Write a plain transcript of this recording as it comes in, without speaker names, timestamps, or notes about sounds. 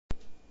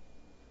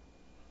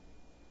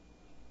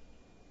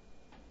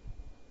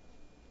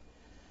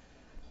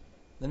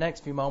The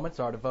next few moments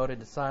are devoted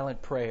to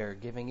silent prayer,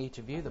 giving each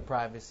of you the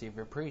privacy of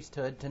your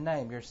priesthood to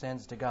name your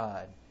sins to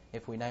God.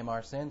 If we name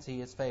our sins, He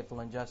is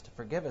faithful and just to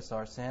forgive us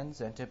our sins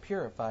and to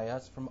purify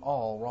us from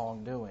all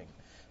wrongdoing.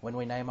 When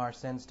we name our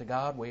sins to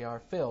God, we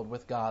are filled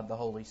with God the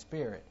Holy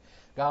Spirit.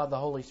 God the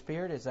Holy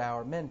Spirit is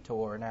our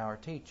mentor and our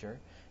teacher,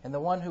 and the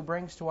one who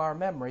brings to our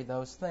memory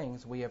those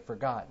things we have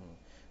forgotten.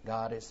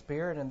 God is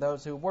Spirit, and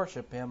those who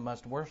worship Him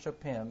must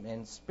worship Him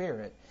in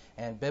spirit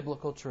and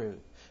biblical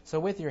truth. So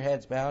with your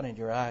heads bowed and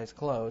your eyes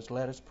closed,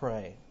 let us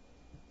pray.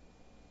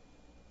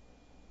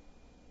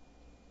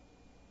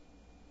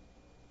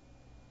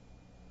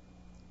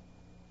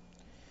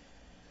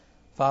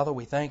 Father,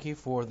 we thank You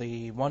for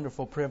the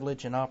wonderful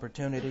privilege and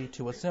opportunity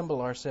to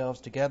assemble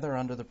ourselves together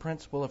under the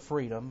principle of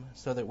freedom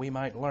so that we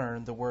might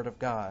learn the Word of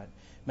God.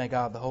 May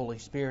God the Holy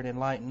Spirit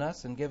enlighten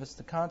us and give us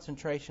the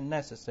concentration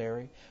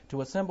necessary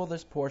to assemble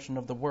this portion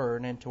of the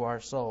Word into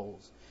our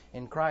souls.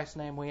 In Christ's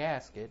name we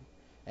ask it.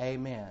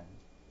 Amen.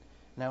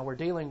 Now we're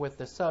dealing with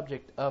the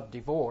subject of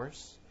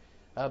divorce,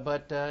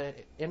 but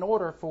in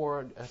order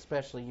for,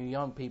 especially you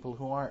young people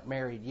who aren't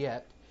married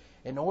yet,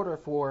 in order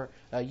for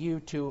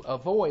you to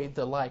avoid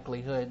the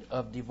likelihood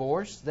of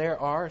divorce, there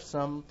are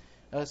some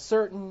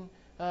certain,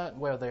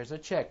 there's a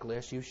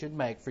checklist you should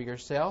make for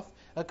yourself,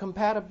 a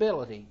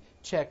compatibility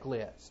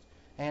checklist.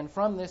 And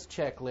from this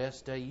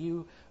checklist,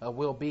 you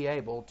will be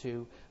able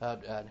to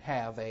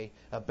have a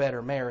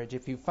better marriage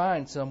if you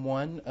find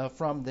someone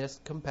from this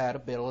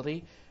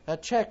compatibility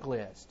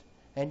checklist.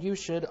 And you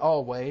should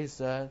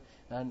always,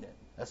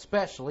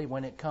 especially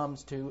when it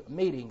comes to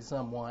meeting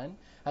someone,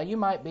 you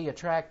might be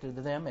attracted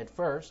to them at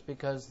first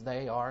because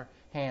they are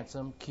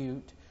handsome,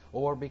 cute,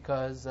 or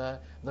because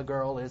the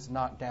girl is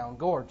knocked down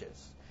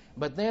gorgeous.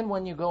 But then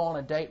when you go on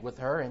a date with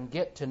her and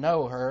get to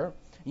know her,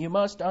 you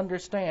must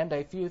understand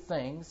a few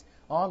things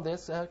on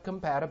this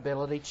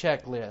compatibility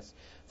checklist.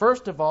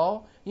 First of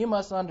all, you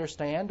must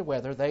understand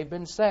whether they've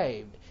been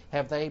saved.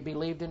 Have they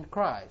believed in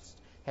Christ?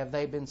 Have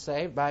they been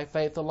saved by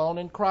faith alone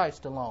in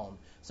Christ alone?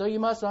 So you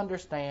must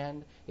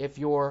understand if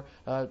your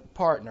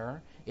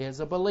partner is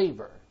a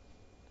believer,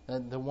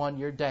 the one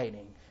you're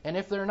dating. And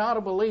if they're not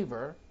a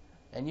believer,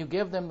 and you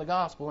give them the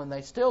gospel and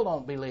they still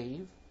don't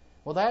believe,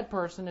 well, that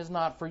person is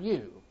not for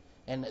you.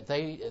 And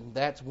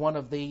that's one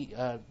of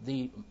the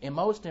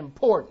most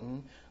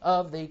important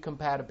of the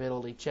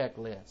compatibility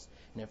checklist.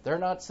 And if they're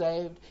not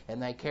saved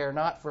and they care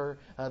not for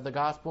the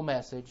gospel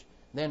message,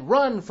 then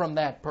run from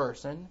that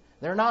person.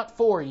 They're not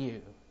for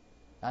you.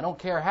 I don't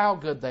care how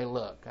good they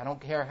look. I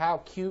don't care how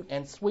cute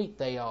and sweet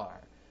they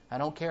are. I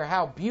don't care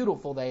how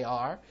beautiful they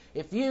are.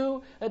 If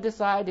you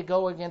decide to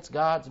go against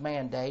God's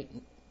mandate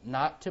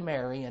not to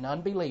marry an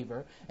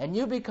unbeliever, and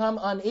you become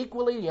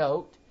unequally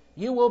yoked,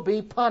 you will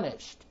be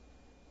punished.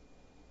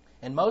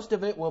 And most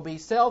of it will be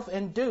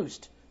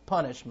self-induced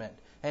punishment.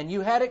 And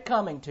you had it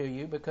coming to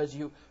you because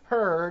you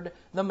heard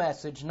the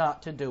message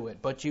not to do it,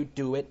 but you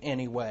do it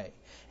anyway.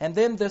 And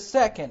then the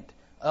second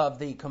of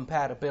the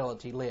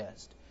compatibility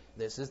list.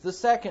 This is the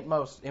second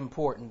most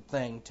important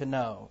thing to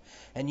know.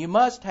 And you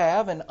must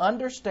have an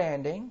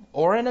understanding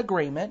or an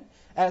agreement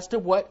as to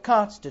what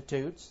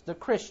constitutes the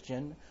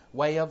Christian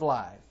way of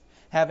life.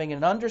 Having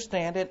an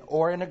understanding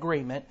or an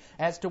agreement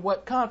as to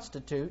what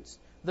constitutes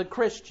the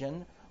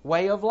Christian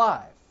way of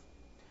life.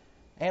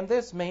 And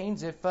this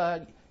means if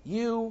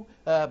you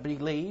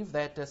believe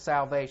that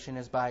salvation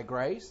is by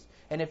grace,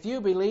 and if you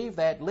believe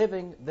that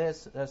living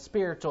this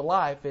spiritual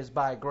life is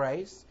by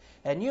grace,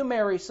 and you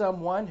marry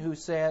someone who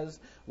says,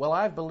 well,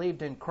 I've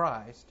believed in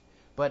Christ,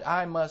 but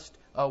I must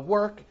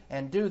work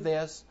and do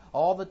this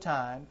all the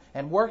time,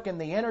 and work in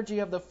the energy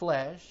of the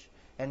flesh,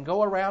 and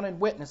go around and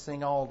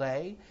witnessing all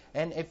day,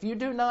 and if you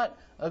do not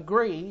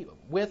agree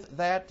with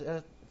that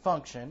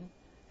function,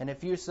 and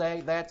if you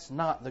say that's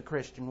not the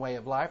Christian way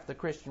of life, the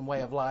Christian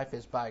way of life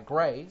is by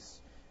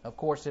grace. Of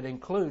course, it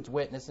includes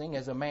witnessing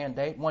as a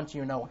mandate once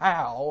you know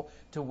how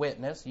to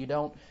witness. You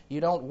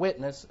don't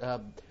witness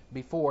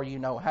before you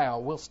know how.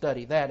 We'll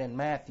study that in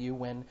Matthew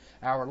when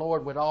our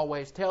Lord would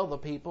always tell the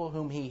people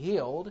whom He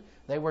healed,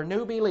 they were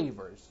new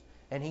believers.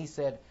 And He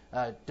said,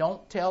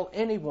 don't tell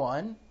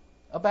anyone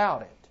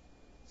about it.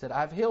 He said,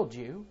 I've healed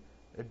you.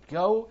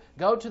 Go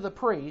to the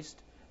priest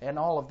and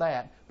all of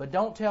that, but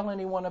don't tell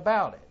anyone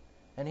about it.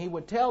 And He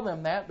would tell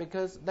them that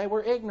because they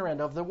were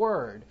ignorant of the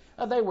Word.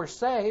 They were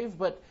saved,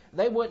 but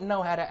they wouldn't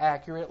know how to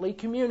accurately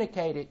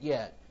communicate it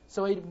yet.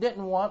 So He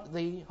didn't want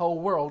the whole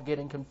world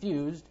getting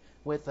confused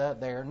with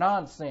their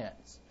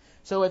nonsense.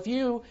 So if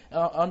you,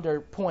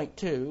 under point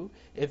 2,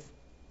 if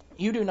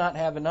you do not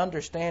have an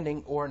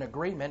understanding or an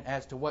agreement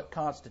as to what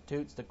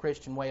constitutes the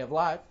Christian way of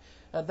life,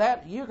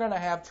 that you're going to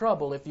have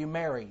trouble if you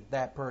marry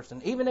that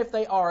person, even if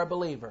they are a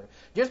believer.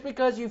 Just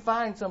because you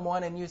find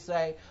someone and you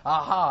say,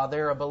 aha,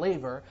 they're a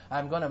believer,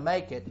 I'm going to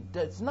make it,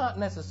 it's not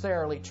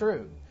necessarily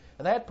true.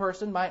 That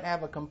person might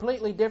have a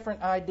completely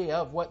different idea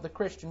of what the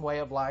Christian way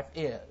of life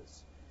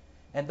is.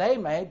 And they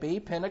may be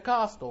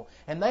Pentecostal,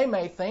 and they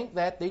may think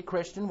that the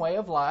Christian way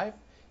of life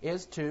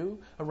is to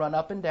run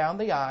up and down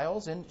the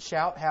aisles and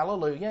shout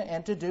hallelujah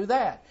and to do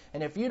that.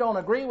 And if you don't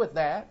agree with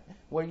that,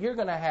 well, you're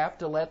going to have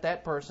to let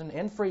that person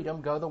in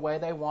freedom go the way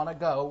they want to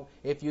go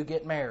if you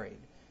get married.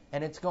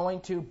 And it's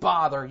going to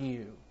bother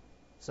you.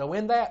 So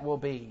in that will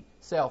be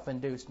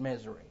self-induced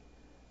misery.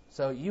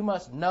 So you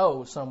must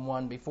know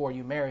someone before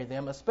you marry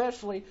them,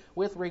 especially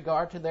with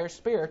regard to their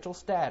spiritual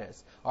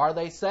status. Are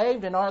they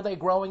saved, and are they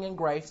growing in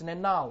grace and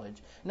in knowledge?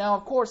 Now,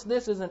 of course,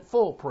 this isn't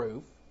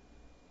foolproof,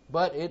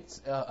 but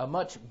it's a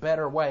much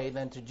better way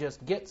than to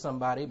just get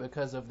somebody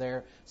because of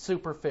their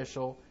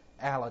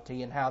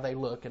superficiality and how they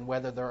look and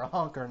whether they're a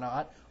hunk or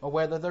not, or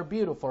whether they're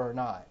beautiful or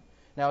not.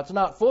 Now, it's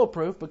not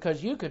foolproof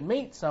because you could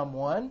meet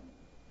someone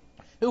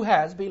who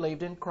has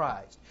believed in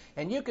Christ.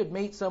 And you could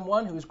meet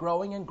someone who's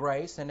growing in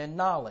grace and in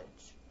knowledge.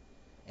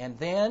 And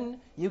then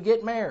you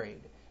get married.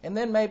 And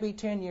then maybe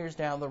 10 years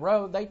down the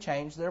road, they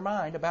change their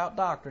mind about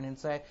doctrine and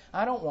say,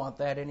 I don't want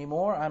that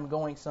anymore. I'm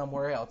going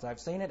somewhere else. I've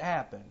seen it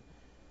happen.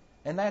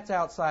 And that's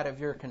outside of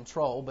your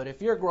control. But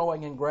if you're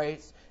growing in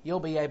grace, you'll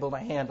be able to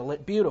handle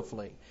it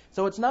beautifully.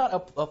 So it's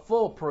not a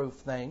foolproof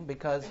thing,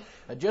 because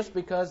just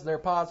because they're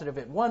positive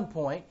at one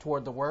point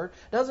toward the Word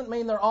doesn't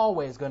mean they're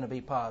always going to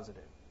be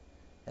positive.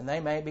 And they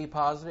may be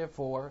positive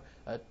for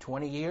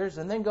 20 years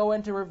and then go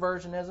into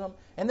reversionism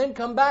and then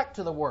come back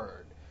to the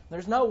Word.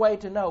 There's no way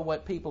to know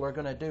what people are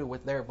going to do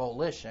with their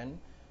volition.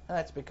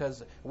 That's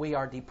because we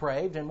are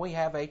depraved and we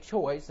have a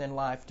choice in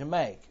life to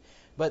make.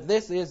 But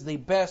this is the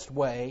best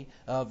way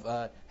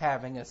of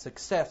having a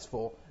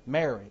successful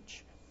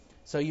marriage.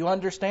 So you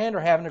understand or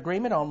have an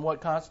agreement on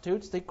what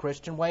constitutes the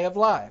Christian way of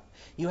life.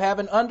 You have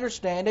an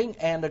understanding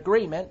and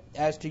agreement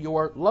as to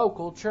your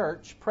local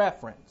church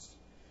preference.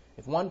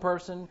 If one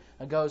person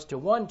goes to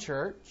one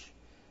church,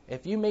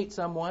 if you meet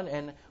someone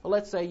and, well,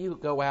 let's say you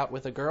go out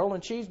with a girl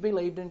and she's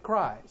believed in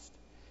Christ,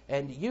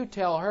 and you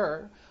tell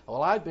her,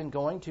 well, I've been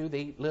going to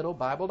the little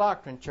Bible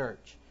Doctrine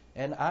church,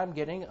 and I'm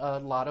getting a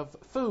lot of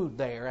food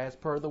there as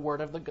per the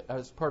Word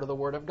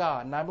of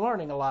God, and I'm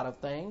learning a lot of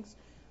things.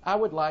 I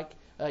would like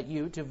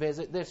you to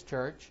visit this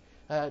church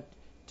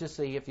to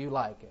see if you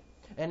like it.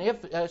 And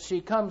if she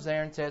comes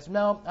there and says,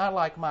 no, I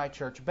like my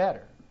church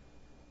better,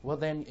 well,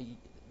 then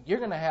you're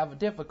going to have a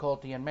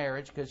difficulty in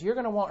marriage, because you're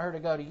going to want her to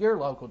go to your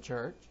local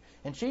church,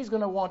 and she's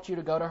going to want you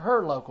to go to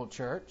her local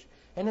church,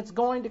 and it's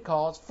going to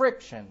cause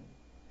friction.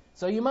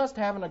 So you must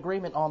have an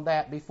agreement on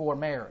that before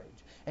marriage.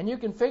 And you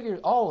can figure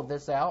all of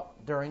this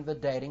out during the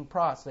dating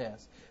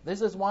process.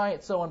 This is why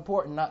it's so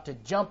important not to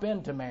jump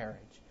into marriage.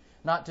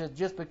 Not to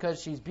just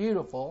because she's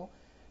beautiful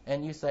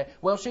and you say,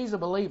 well, she's a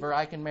believer,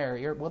 I can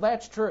marry her. Well,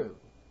 that's true.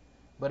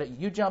 But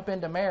you jump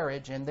into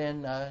marriage and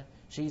then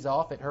she's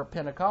off at her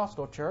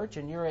Pentecostal church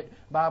and you're at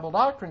Bible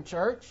Doctrine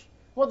church.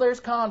 Well, there's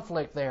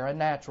conflict there, a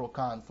natural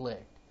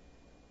conflict.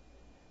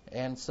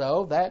 And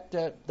so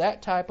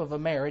that type of a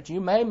marriage, you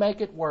may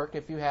make it work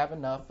if you have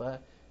enough,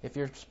 if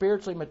you're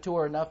spiritually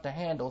mature enough to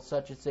handle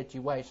such a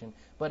situation.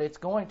 But it's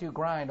going to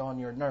grind on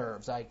your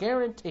nerves, I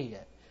guarantee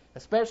it.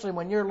 Especially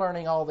when you're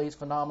learning all these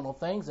phenomenal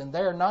things and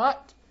they're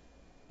not.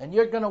 And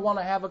you're going to want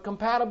to have a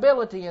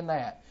compatibility in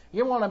that.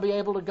 You want to be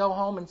able to go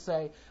home and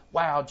say,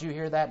 wow, did you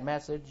hear that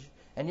message?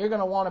 And you're going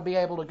to want to be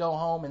able to go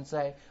home and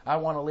say, I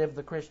want to live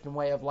the Christian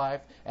way of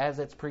life as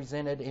it's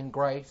presented in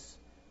grace.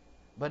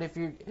 But if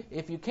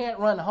you can't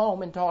run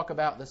home and talk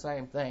about the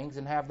same things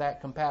and have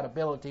that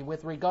compatibility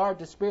with regard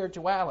to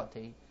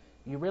spirituality,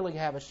 you really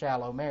have a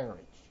shallow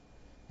marriage.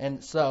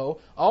 And so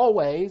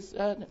always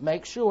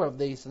make sure of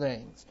these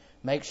things.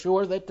 Make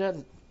sure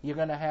that you're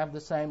going to have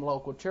the same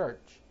local church.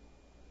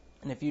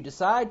 And if you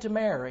decide to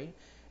marry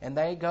and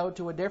they go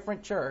to a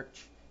different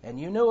church and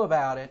you knew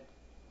about it,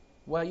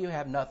 well, you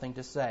have nothing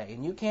to say.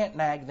 And you can't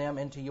nag them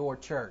into your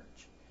church.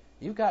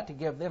 You've got to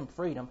give them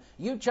freedom.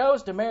 You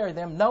chose to marry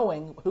them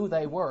knowing who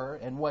they were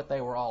and what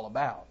they were all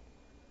about.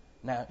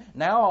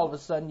 Now all of a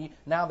sudden,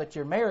 now that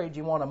you're married,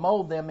 you want to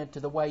mold them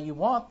into the way you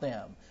want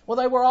them. Well,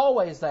 they were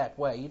always that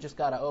way. You just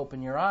got to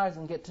open your eyes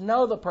and get to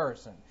know the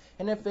person.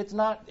 And if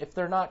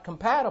they're not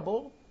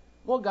compatible,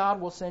 well,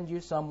 God will send you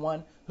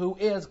someone who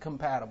is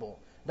compatible.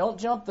 Don't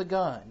jump the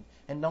gun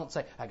and don't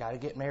say, I got to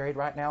get married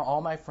right now.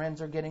 All my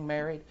friends are getting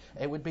married.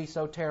 It would be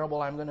so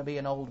terrible. I'm going to be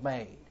an old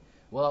maid.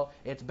 Well,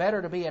 it's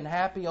better to be an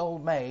happy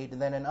old maid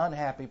than an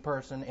unhappy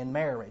person in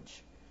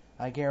marriage.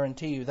 I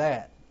guarantee you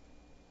that.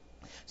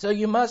 So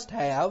you must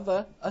have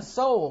a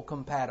soul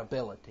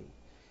compatibility.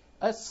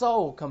 A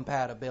soul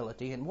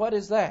compatibility. And what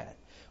is that?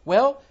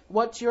 Well,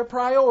 what's your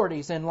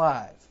priorities in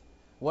life?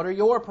 What are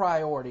your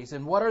priorities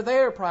and what are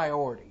their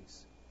priorities?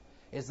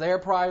 Is their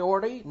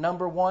priority,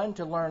 number one,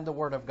 to learn the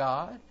Word of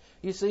God?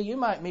 You see, you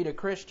might meet a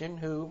Christian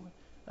who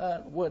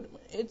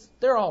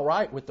they're all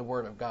right with the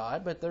Word of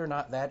God, but they're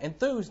not that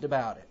enthused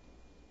about it.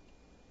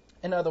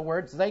 In other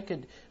words, they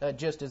could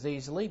just as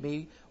easily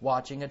be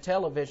watching a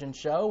television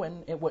show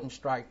and it wouldn't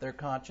strike their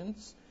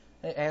conscience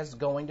as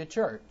going to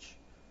church.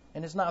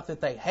 And it's not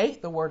that they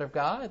hate the Word of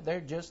God,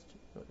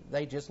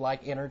 they just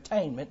like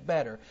entertainment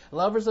better.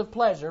 Lovers of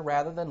pleasure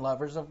rather than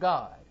lovers of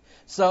God.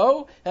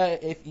 So,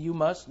 if you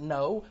must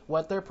know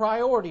what their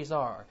priorities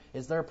are.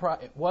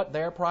 What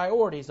their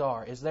priorities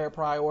are. Is their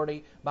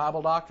priority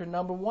Bible doctrine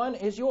number one?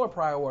 Is your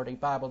priority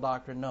Bible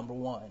doctrine number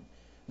one?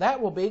 That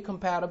will be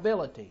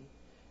compatibility.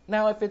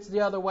 Now, if it's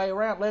the other way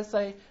around, let's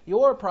say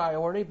your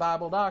priority,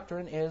 Bible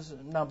doctrine, is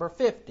number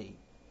 50.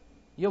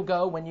 You'll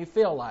go when you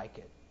feel like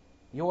it.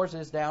 Yours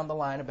is down the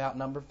line about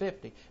number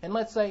 50. And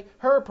let's say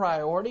her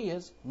priority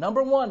is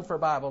number 1 for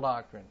Bible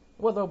doctrine.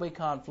 Well, there'll be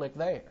conflict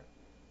there.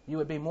 You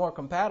would be more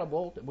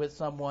compatible with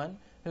someone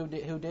who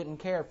didn't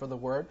care for the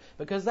Word,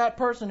 because that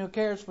person who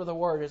cares for the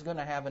Word is going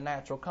to have a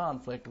natural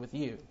conflict with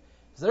you.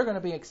 So they're going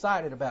to be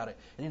excited about it.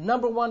 And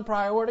number 1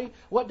 priority,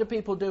 what do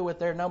people do with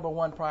their number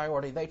 1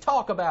 priority? They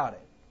talk about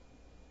it.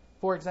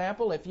 For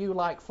example, if you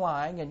like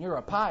flying and you're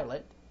a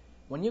pilot,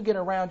 when you get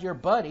around your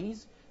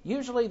buddies,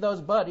 usually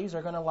those buddies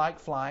are going to like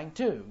flying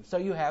too. So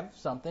you have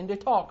something to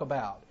talk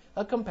about,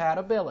 a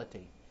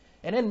compatibility.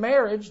 And in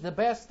marriage, the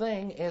best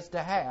thing is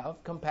to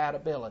have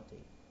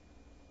compatibility.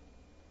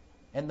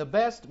 And the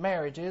best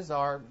marriages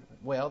are,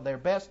 well, they're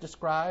best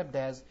described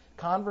as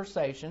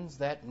conversations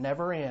that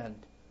never end.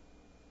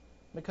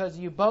 Because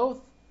you both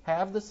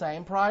have the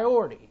same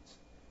priorities.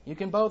 You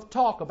can both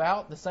talk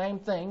about the same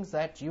things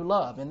that you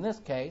love. In this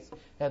case,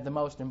 the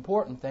most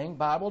important thing,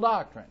 Bible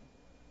doctrine.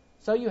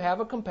 So you have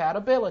a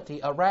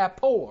compatibility, a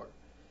rapport.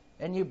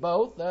 And you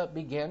both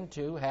begin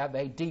to have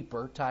a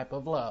deeper type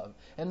of love.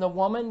 And the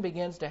woman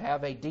begins to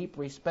have a deep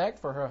respect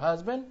for her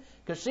husband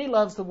because she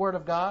loves the Word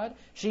of God.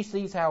 She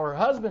sees how her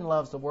husband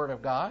loves the Word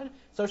of God,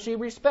 so she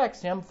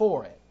respects him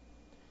for it.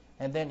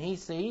 And then he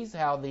sees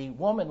how the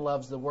woman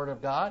loves the Word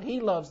of God. He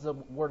loves the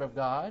Word of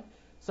God,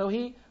 so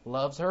he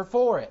loves her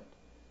for it.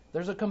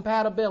 There's a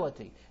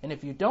compatibility. And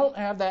if you don't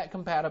have that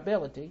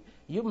compatibility,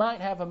 you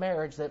might have a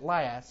marriage that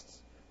lasts,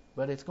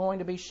 but it's going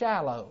to be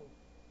shallow.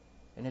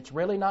 And it's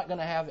really not going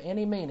to have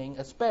any meaning,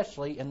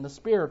 especially in the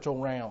spiritual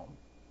realm.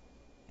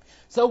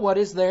 So what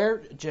is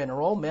their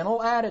general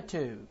mental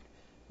attitude?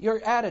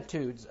 Your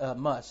attitudes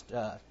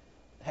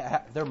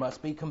there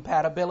must be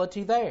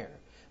compatibility there.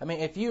 I mean,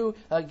 if you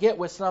get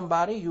with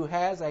somebody who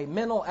has a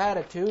mental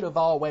attitude of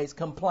always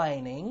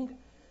complaining,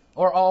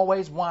 or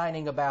always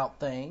whining about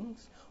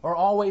things, or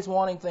always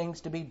wanting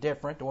things to be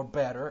different or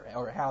better,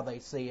 or how they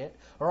see it,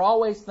 or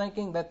always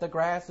thinking that the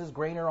grass is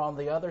greener on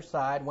the other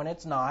side when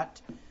it's not.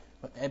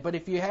 But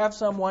if you have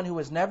someone who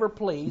is never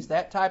pleased,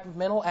 that type of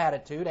mental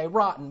attitude, a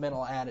rotten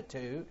mental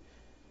attitude,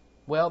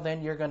 well,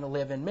 then you're going to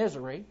live in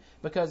misery,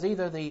 because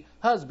either the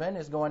husband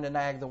is going to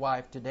nag the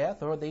wife to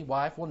death, or the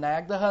wife will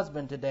nag the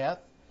husband to death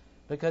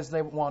because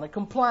they want to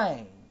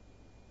complain.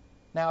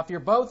 Now, if you're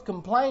both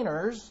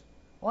complainers,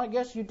 well, I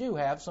guess you do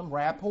have some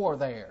rapport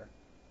there.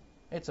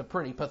 It's a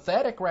pretty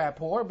pathetic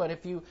rapport, but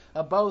if you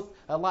both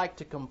like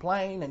to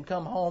complain and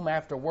come home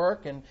after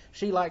work, and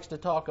she likes to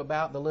talk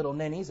about the little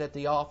ninnies at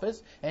the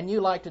office, and you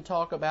like to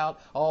talk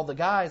about all the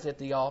guys at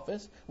the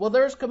office, well,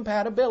 there's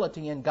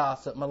compatibility in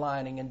gossip,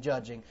 maligning, and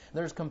judging.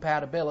 There's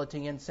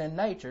compatibility in sin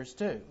natures,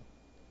 too.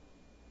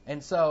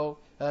 And so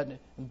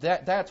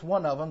that's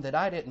one of them that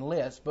I didn't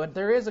list, but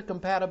there is a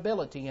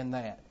compatibility in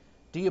that.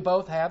 Do you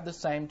both have the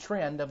same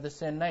trend of the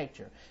sin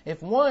nature?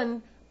 If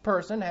one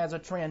person has a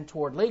trend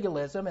toward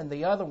legalism and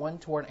the other one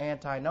toward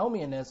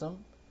antinomianism,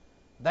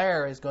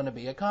 there is going to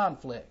be a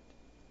conflict.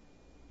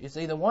 You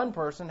see, the one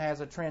person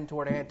has a trend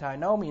toward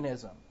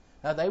antinomianism.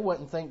 Now, they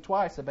wouldn't think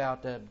twice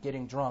about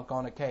getting drunk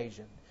on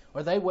occasion,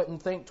 or they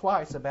wouldn't think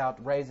twice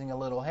about raising a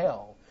little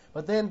hell.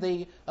 But then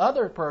the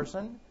other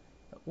person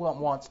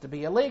wants to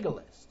be a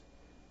legalist.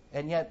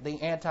 And yet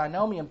the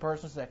antinomian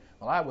person says,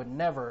 well, I would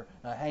never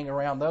hang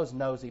around those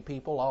nosy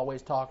people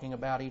always talking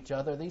about each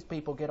other. These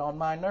people get on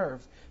my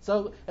nerves.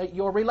 So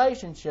your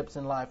relationships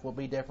in life will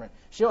be different.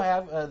 She'll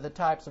have the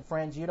types of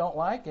friends you don't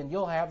like, and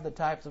you'll have the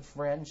types of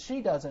friends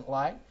she doesn't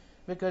like,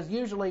 because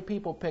usually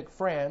people pick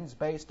friends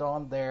based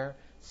on their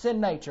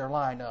sin nature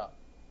lineup.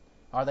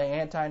 Are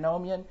they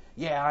antinomian?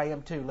 Yeah, I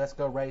am too. Let's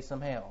go raise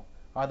some hell.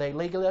 Are they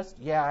legalist?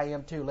 Yeah, I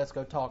am too. Let's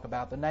go talk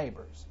about the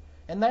neighbors.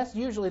 And that's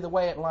usually the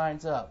way it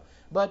lines up.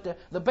 But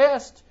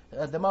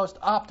the most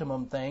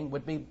optimum thing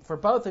would be for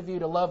both of you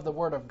to love the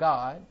Word of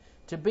God,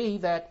 to be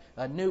that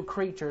new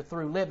creature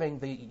through living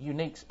the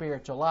unique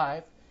spiritual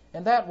life,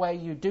 and that way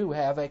you do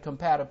have a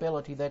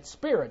compatibility that's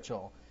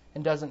spiritual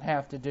and doesn't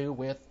have to do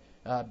with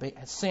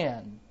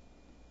sin.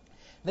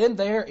 Then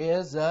there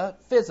is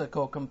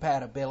physical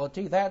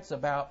compatibility. That's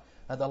about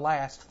the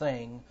last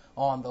thing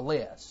on the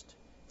list.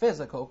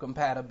 Physical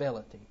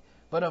compatibility.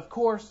 But of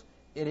course,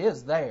 it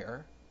is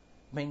there.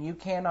 I mean, you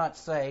cannot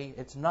say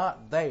it's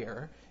not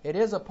there. It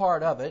is a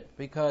part of it,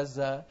 because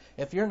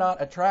if you're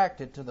not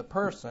attracted to the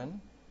person,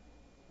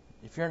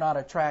 if you're not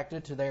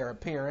attracted to their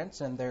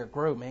appearance and their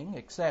grooming,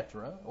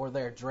 etc., or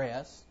their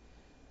dress,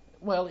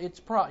 well,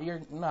 it's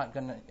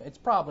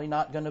probably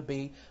not going to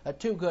be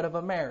too good of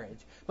a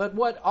marriage. But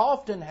what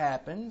often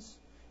happens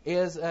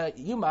is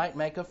you might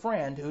make a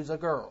friend who's a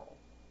girl,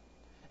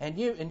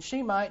 and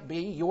she might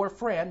be your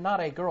friend,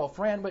 not a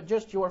girlfriend, but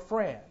just your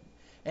friend.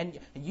 And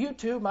you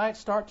two might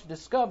start to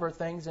discover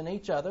things in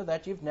each other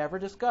that you've never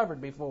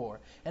discovered before.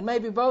 And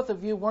maybe both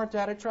of you weren't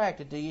that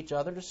attracted to each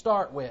other to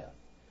start with.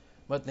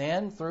 But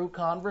then, through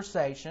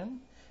conversation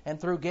And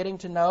through getting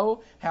to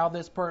know how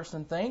this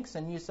person thinks,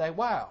 and you say,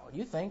 wow,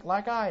 you think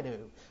like I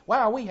do.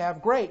 Wow, we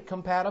have great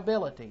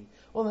compatibility.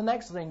 Well, the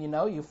next thing you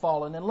know, you've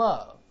fallen in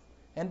love.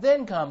 And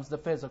then comes the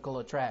physical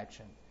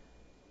attraction.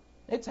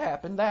 It's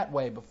happened that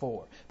way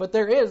before. But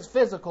there is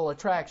physical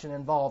attraction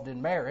involved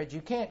in marriage.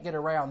 You can't get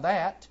around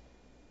that.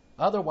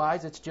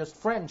 Otherwise, it's just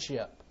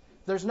friendship.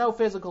 If there's no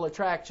physical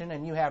attraction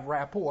and you have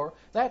rapport,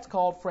 that's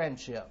called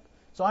friendship.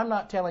 So I'm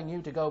not telling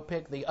you to go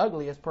pick the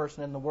ugliest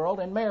person in the world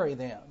and marry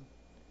them.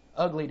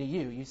 Ugly to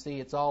you. You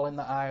see, it's all in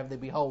the eye of the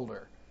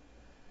beholder.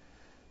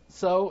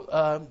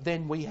 So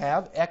then we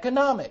have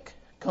economic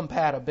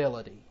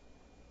compatibility.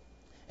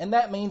 And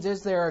that means,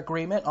 is there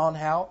agreement on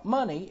how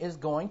money is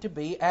going to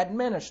be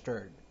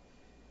administered?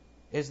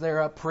 Is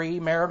there a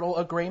premarital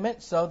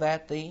agreement so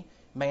that the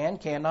man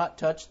cannot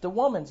touch the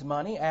woman's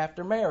money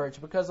after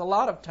marriage? Because a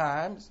lot of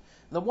times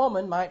the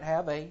woman might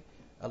have a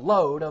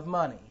load of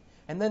money.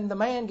 And then the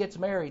man gets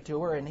married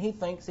to her and he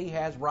thinks he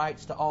has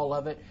rights to all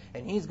of it,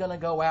 and he's going to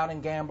go out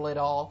and gamble it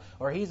all,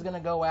 or he's going to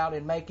go out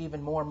and make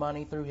even more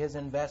money through his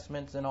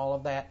investments and all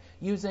of that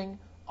using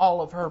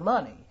all of her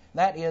money.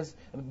 That is,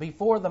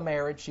 before the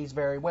marriage, she's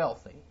very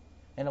wealthy.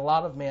 And a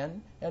lot of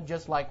men,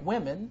 just like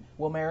women,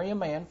 will marry a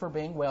man for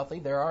being wealthy.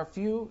 There are a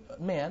few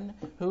men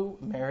who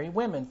marry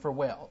women for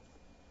wealth.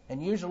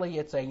 And usually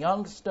it's a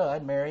young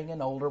stud marrying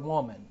an older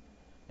woman.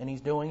 And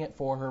he's doing it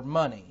for her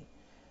money.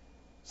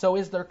 So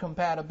is there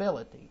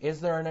compatibility? Is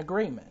there an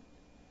agreement?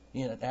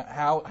 You know,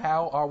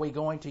 how are we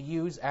going to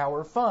use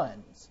our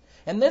funds?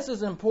 And this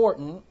is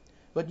important,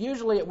 but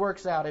usually it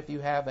works out if you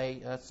have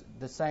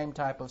the same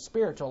type of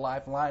spiritual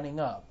life lining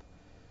up.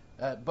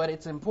 But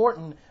it's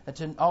important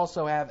to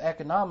also have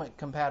economic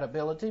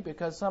compatibility,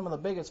 because some of the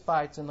biggest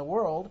fights in the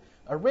world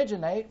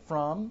originate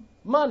from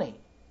money.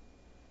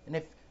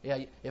 And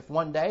if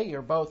one day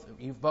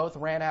you've both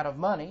ran out of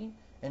money,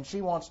 and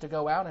she wants to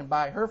go out and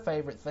buy her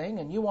favorite thing,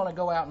 and you want to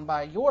go out and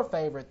buy your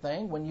favorite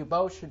thing when you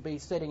both should be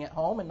sitting at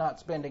home and not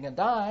spending a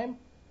dime,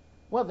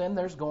 well, then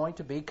there's going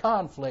to be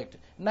conflict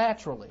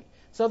naturally.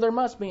 So there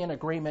must be an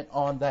agreement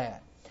on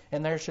that.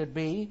 And there should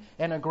be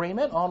an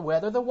agreement on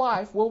whether the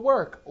wife will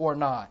work or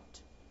not.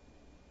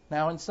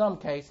 Now, in some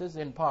cases,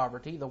 in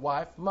poverty, the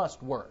wife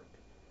must work.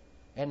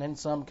 And in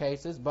some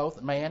cases,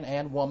 both man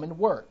and woman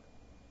work.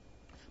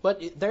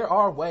 But there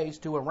are ways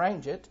to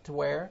arrange it to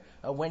where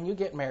when you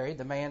get married,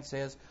 the man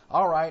says,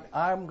 all right,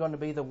 I'm going to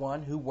be the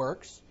one who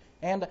works,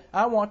 and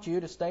I want you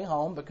to stay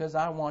home because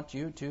I want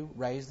you to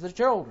raise the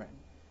children.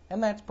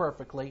 And that's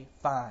perfectly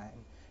fine.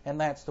 And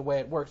that's the way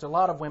it works. A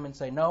lot of women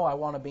say, no, I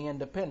want to be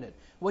independent.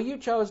 Well, you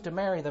chose to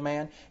marry the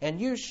man,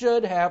 and you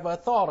should have a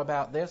thought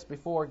about this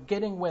before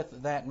getting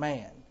with that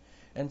man.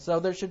 And so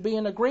there should be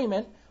an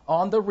agreement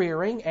on the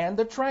rearing and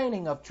the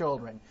training of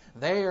children.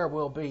 There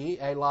will be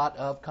a lot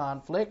of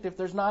conflict if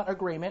there's not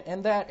agreement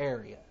in that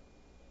area.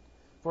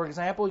 For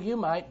example, you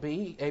might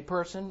be a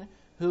person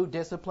who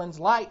disciplines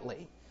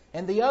lightly,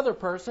 and the other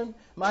person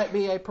might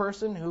be a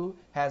person who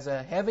has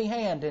a heavy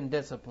hand in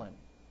discipline.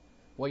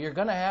 Well, you're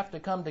going to have to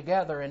come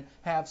together and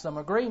have some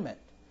agreement.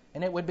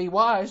 And it would be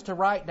wise to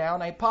write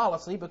down a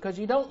policy, because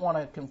you don't want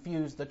to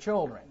confuse the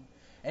children.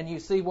 And you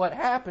see, what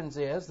happens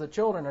is the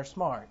children are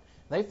smart.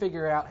 They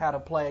figure out how to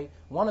play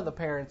one of the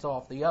parents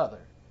off the other.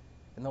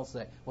 And they'll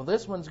say, well,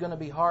 this one's going to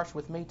be harsh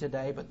with me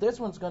today, but this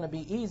one's going to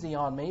be easy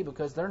on me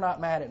because they're not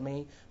mad at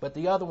me, but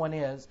the other one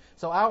is.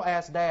 So I'll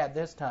ask Dad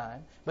this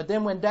time. But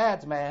then when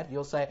Dad's mad,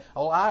 you'll say,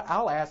 oh,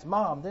 I'll ask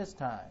Mom this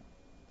time.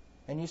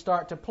 And you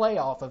start to play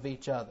off of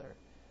each other.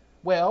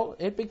 Well,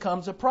 it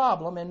becomes a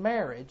problem in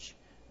marriage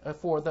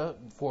for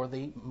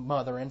the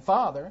mother and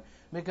father,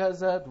 because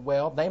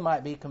they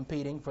might be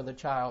competing for the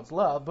child's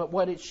love. But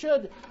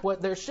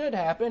what there should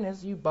happen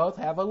is you both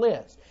have a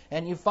list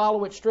and you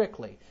follow it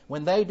strictly.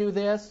 When they do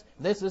this,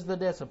 this is the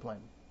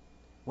discipline.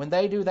 When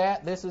they do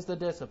that, this is the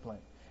discipline.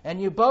 And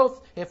you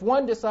both, if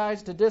one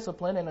decides to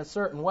discipline in a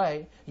certain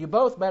way, you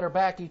both better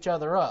back each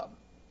other up.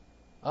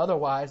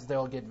 Otherwise,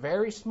 they'll get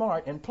very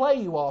smart and play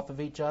you off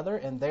of each other,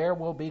 and there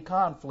will be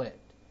conflict.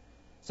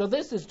 So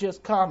this is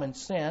just common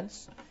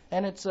sense,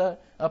 and it's a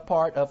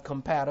part of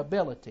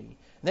compatibility.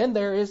 Then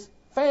there is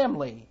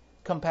family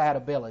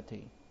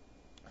compatibility.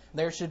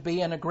 There should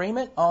be an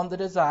agreement on the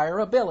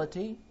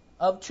desirability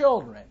of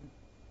children.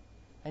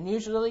 And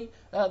usually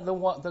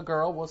the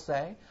girl will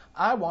say,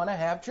 I want to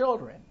have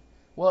children.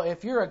 Well,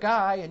 if you're a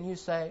guy and you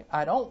say,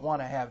 I don't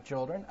want to have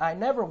children, I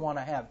never want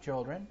to have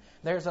children,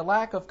 there's a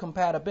lack of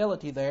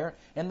compatibility there,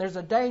 and there's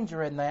a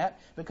danger in that,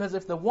 because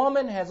if the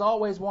woman has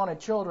always wanted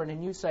children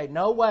and you say,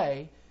 no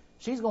way,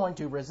 she's going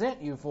to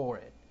resent you for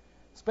it,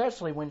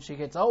 especially when she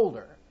gets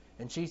older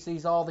and she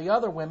sees all the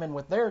other women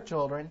with their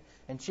children,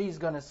 and she's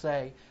going to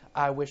say,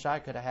 I wish I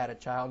could have had a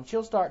child, and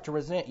she'll start to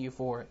resent you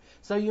for it.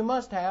 So you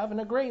must have an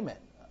agreement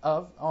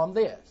on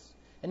this.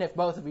 And if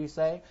both of you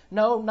say,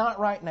 no, not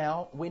right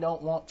now, we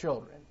don't want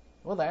children,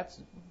 well,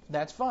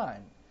 that's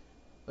fine.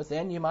 But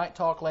then you might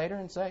talk later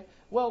and say,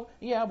 well,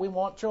 yeah, we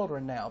want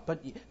children now.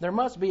 But there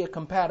must be a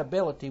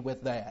compatibility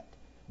with that,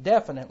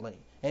 definitely.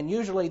 And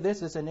usually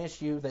this is an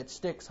issue that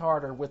sticks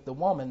harder with the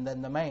woman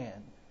than the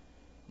man.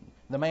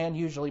 The man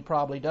usually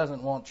probably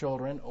doesn't want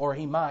children, or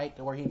he might,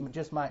 or he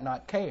just might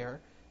not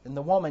care, and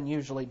the woman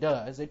usually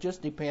does. It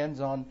just depends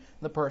on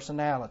the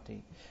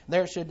personality.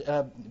 There should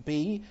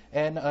be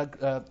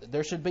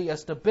a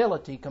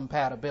stability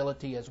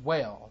compatibility as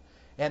well,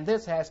 and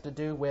this has to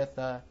do with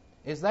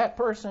is that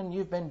person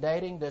you've been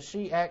dating, does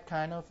she act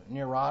kind of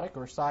neurotic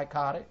or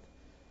psychotic?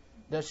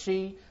 Does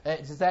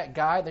that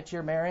guy that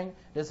you're marrying,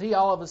 does he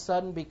all of a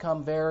sudden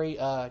become very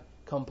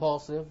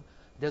compulsive?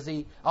 Does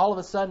he all of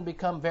a sudden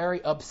become very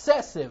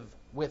obsessive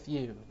with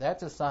you?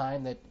 That's a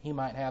sign that he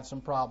might have some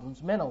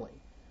problems mentally.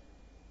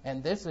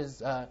 And this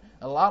is, a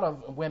lot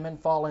of women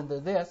fall into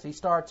this. He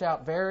starts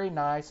out very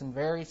nice and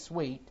very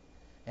sweet,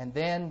 and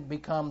then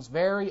becomes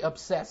very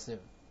obsessive.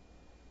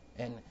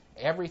 And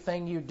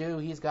everything you do,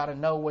 he's got to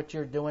know what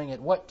you're doing, at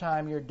what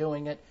time you're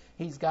doing it.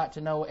 He's got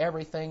to know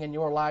everything in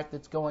your life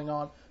that's going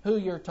on, who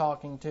you're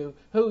talking to,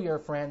 who your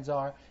friends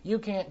are. You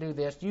can't do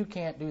this, you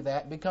can't do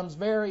that. Becomes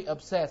very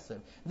obsessive.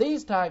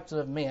 These types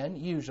of men,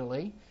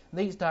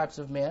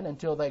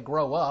 until they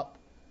grow up,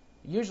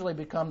 usually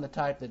become the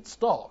type that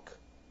stalk.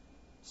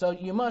 So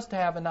you must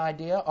have an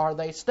idea, are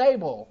they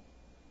stable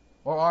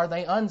or are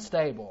they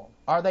unstable?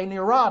 Are they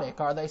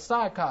neurotic? Are they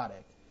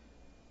psychotic?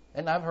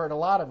 And I've heard a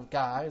lot of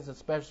guys,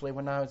 especially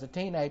when I was a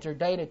teenager,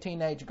 date a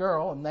teenage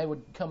girl, and they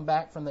would come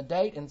back from the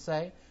date and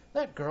say,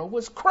 that girl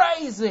was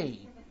crazy.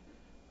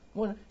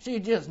 Well,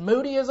 she's just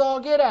moody as all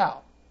get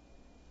out.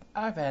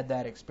 I've had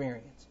that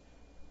experience.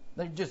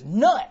 They're just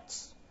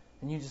nuts.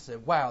 And you just say,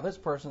 wow, this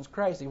person's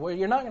crazy. Well,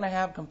 you're not going to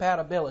have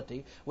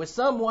compatibility with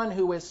someone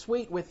who is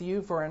sweet with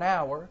you for an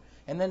hour,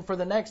 and then for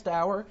the next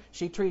hour,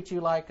 she treats you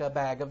like a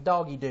bag of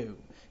doggy-doo.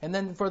 And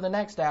then for the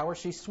next hour,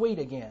 she's sweet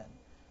again.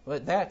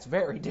 But that's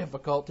very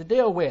difficult to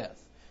deal with.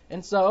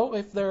 And so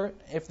if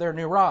they're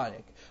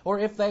neurotic, or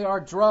if they are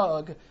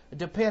drug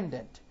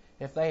dependent,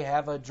 if they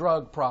have a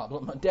drug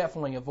problem,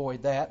 definitely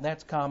avoid that.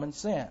 That's common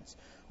sense.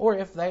 Or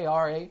if they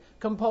are a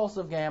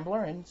compulsive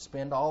gambler and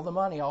spend all the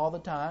money all the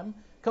time,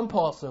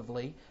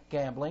 compulsively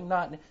gambling.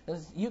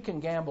 You can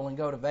gamble and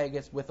go to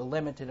Vegas with a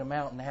limited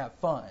amount and have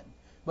fun.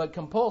 But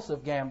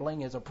compulsive gambling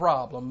is a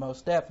problem,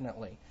 most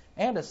definitely.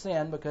 And a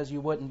sin, because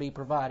you wouldn't be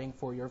providing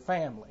for your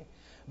family.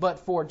 But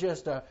for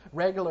just a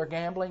regular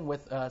gambling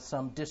with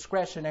some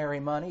discretionary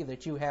money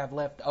that you have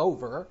left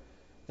over,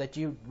 that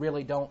you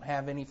really don't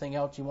have anything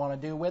else you want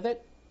to do with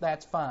it,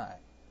 that's fine.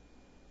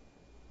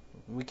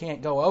 We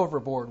can't go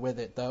overboard with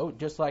it, though,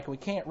 just like we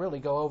can't really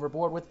go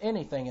overboard with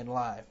anything in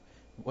life.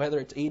 Whether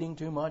it's eating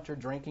too much or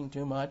drinking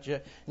too much,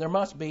 there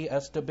must be a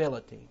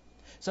stability.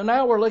 So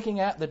now we're looking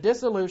at the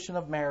dissolution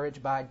of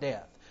marriage by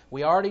death.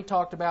 We already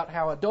talked about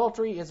how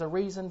adultery is a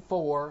reason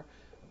for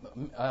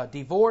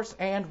divorce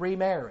and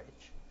remarriage.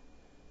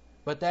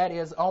 But that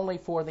is only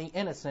for the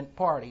innocent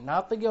party,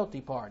 not the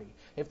guilty party.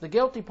 If the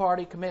guilty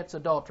party commits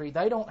adultery,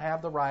 they don't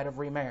have the right of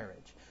remarriage.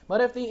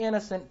 But if the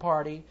innocent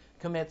party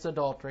commits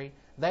adultery,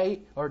 the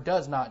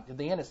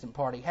innocent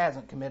party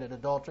hasn't committed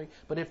adultery,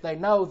 but if they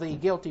know the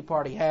guilty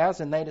party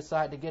has and they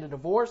decide to get a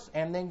divorce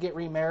and then get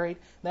remarried,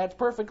 that's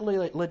perfectly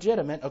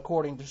legitimate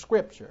according to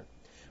Scripture.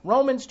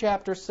 Romans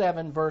chapter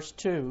 7, verse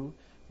 2,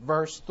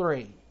 verse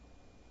 3.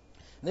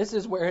 This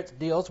is where it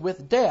deals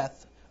with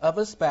death of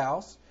a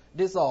spouse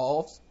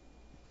dissolves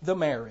the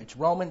marriage.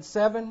 Romans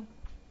 7,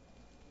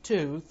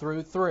 2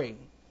 through 3.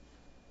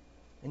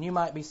 And you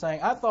might be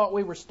saying, I thought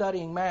we were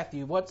studying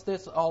Matthew. What's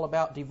this all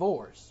about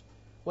divorce?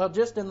 Well,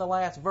 just in the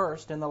last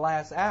verse, in the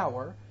last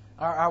hour,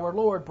 our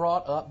Lord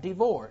brought up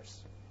divorce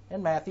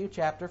in Matthew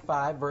chapter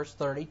 5, verse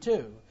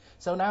 32.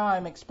 So now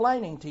I'm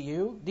explaining to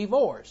you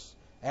divorce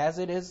as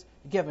it is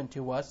given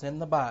to us in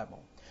the Bible.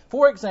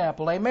 For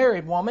example, a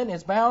married woman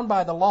is bound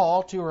by the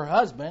law to her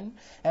husband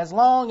as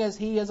long as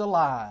he is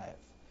alive.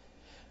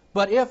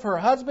 But if her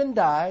husband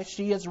dies,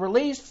 she is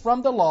released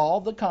from the law,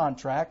 the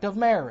contract of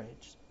marriage.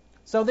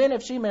 So then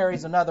if she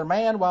marries another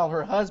man while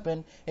her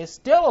husband is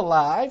still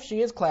alive,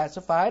 she is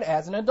classified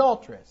as an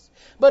adulteress.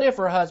 But if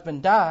her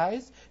husband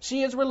dies,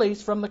 she is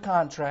released from the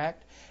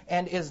contract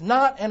and is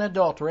not an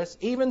adulteress,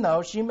 even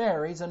though she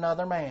marries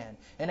another man.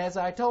 And as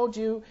I told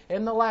you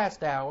in the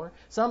last hour,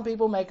 some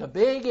people make a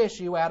big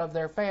issue out of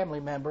their family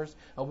members.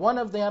 One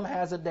of them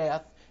has a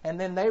death, and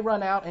then they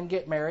run out and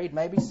get married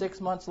maybe 6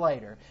 months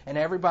later, and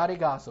everybody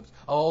gossips.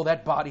 Oh,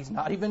 that body's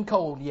not even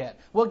cold yet.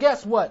 Well,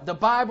 guess what? The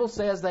Bible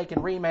says they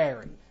can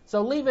remarry.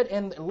 So leave it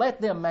and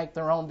let them make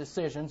their own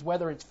decisions,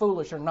 whether it's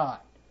foolish or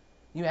not.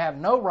 You have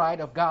no right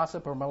of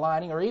gossip or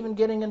maligning or even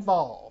getting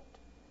involved.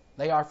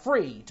 They are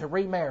free to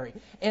remarry.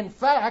 In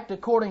fact,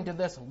 according to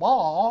this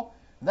law,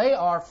 they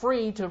are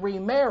free to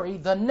remarry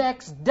the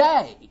next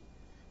day.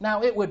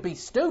 Now, it would be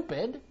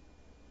stupid.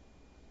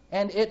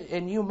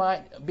 And you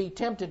might be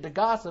tempted to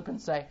gossip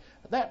and say,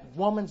 that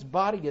woman's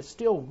body is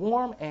still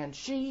warm and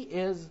she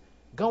is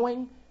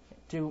going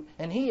to,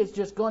 and he is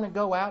just going to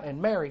go out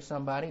and marry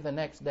somebody the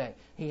next day.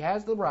 He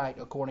has the right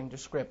according to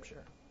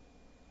Scripture.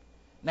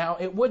 Now,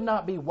 it would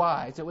not be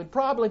wise. It would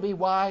probably be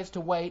wise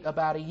to wait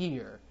about a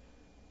year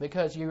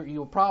because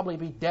you'll probably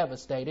be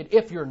devastated,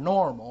 if you're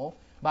normal,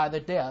 by the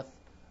death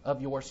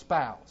of your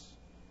spouse.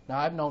 Now,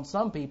 I've known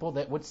some people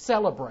that would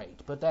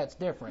celebrate, but that's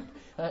different.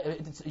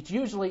 It's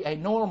usually a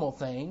normal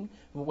thing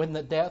when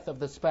the death of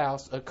the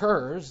spouse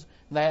occurs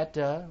that,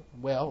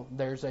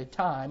 there's a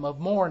time of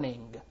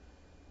mourning.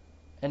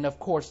 And, of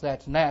course,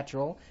 that's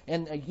natural.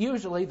 And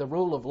usually the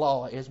rule of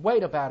law is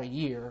wait about a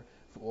year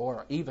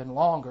or even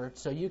longer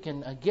so you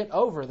can get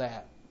over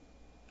that,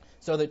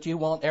 so that you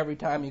won't, every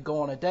time you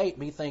go on a date,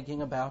 be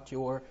thinking about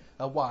your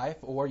wife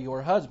or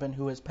your husband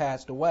who has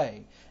passed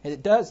away. And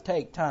it does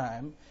take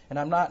time, and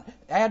I'm not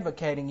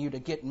advocating you to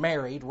get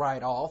married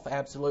right off,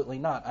 absolutely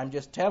not. I'm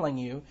just telling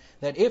you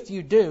that if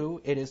you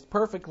do, it is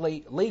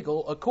perfectly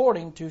legal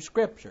according to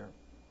Scripture.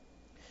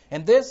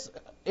 And this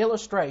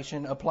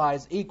illustration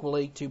applies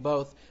equally to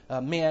both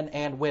men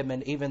and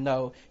women, even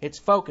though it's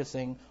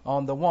focusing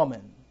on the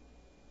woman.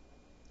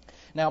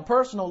 Now,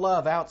 personal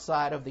love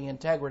outside of the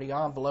integrity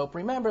envelope.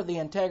 Remember the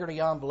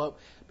integrity envelope,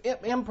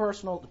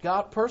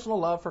 personal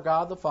love for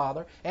God the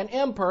Father, and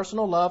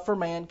impersonal love for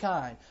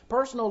mankind.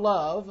 Personal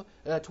love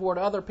toward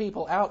other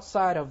people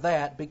outside of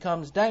that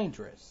becomes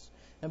dangerous,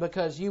 and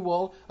because you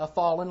will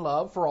fall in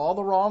love for all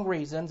the wrong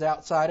reasons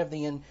outside of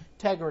the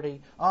integrity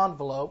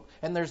envelope.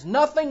 And there's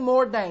nothing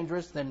more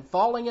dangerous than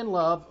falling in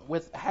love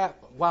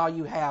while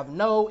you have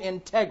no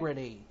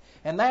integrity.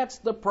 And that's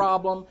the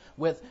problem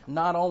with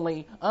not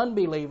only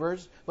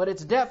unbelievers, but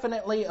it's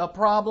definitely a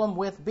problem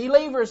with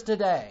believers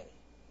today.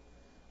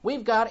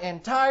 We've got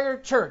entire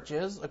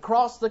churches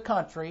across the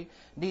country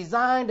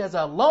designed as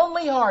a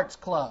lonely hearts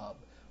club.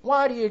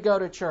 Why do you go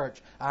to church?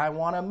 I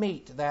want to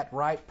meet that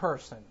right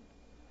person.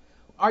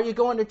 Are you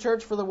going to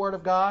church for the Word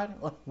of God?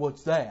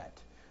 What's that?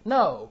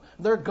 No,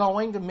 they're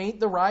going to meet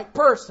the right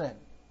person.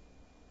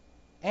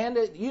 And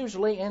it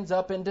usually ends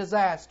up in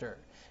disaster.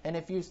 And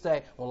if you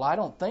say, well, I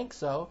don't think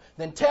so,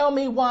 then tell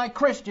me why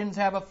Christians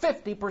have a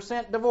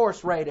 50%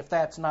 divorce rate if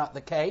that's not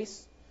the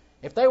case.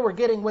 If they were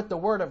getting with the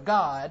Word of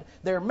God,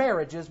 their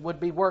marriages would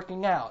be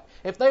working out.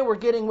 If they were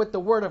getting with the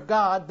Word of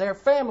God, their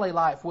family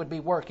life would be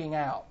working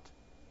out.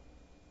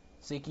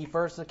 Seek ye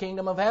first the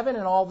kingdom of heaven,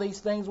 and all these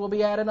things will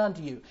be added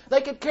unto you. They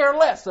could care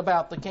less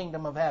about the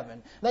kingdom of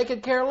heaven. They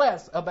could care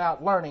less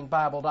about learning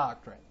Bible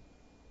doctrine.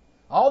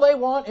 All they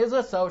want is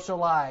a social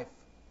life.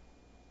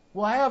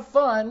 Well, have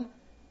fun,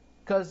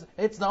 because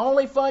it's the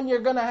only fun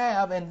you're going to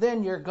have, and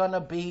then you're going to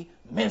be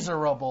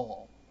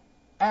miserable.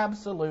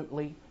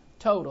 Absolutely,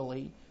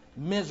 totally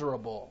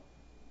miserable.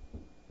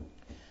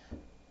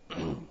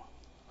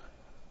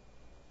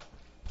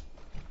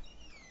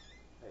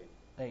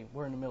 Hey,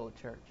 we're in the middle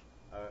of church.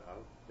 Can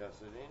I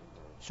sit in?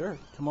 Sure,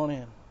 come on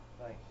in.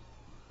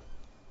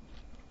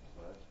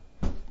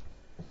 Thanks.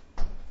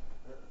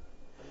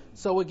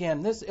 So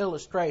again, this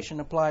illustration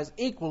applies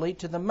equally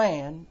to the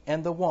man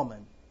and the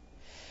woman.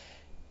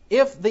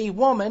 If the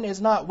woman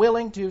is not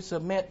willing to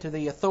submit to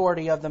the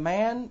authority of the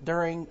man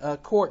during a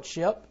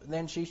courtship,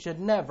 then she should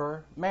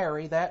never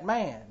marry that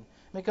man.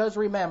 Because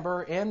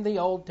remember, in the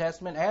Old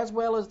Testament as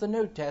well as the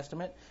New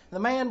Testament, the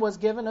man was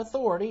given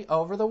authority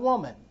over the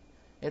woman.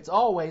 It's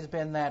always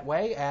been that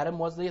way. Adam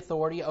was the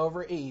authority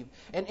over Eve.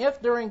 And if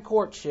during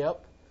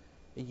courtship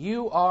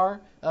you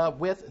are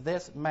with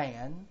this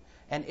man,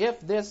 and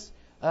if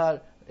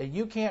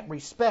you can't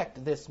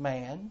respect this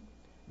man,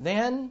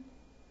 then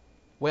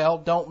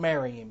don't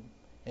marry him.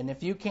 And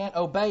if you can't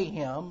obey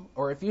him,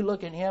 or if you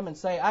look at him and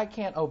say, I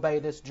can't obey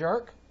this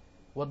jerk,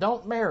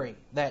 don't marry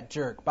that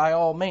jerk by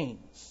all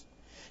means.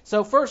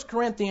 So 1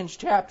 Corinthians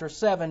chapter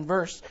 7,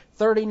 verse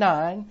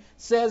 39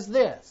 says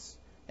this,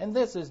 and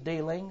this is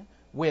dealing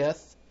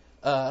with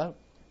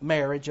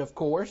marriage, of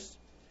course,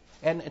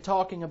 and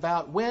talking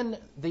about when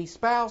the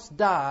spouse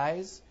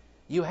dies,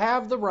 you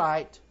have the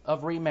right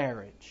of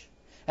remarriage.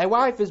 A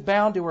wife is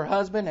bound to her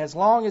husband as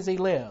long as he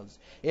lives.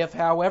 If,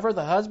 however,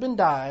 the husband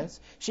dies,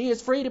 she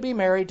is free to be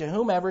married to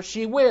whomever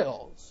she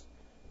wills,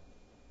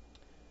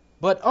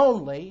 but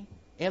only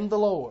in the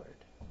Lord.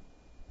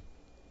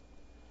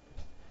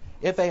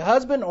 If a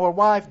husband or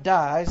wife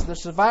dies, the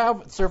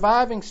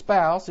surviving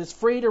spouse is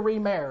free to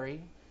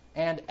remarry,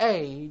 and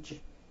age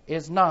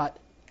is not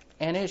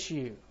an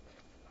issue.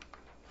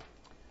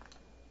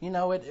 You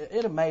know,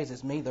 it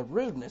amazes me, the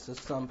rudeness of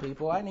some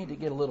people. I need to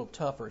get a little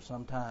tougher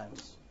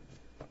sometimes.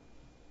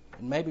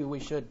 And maybe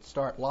we should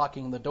start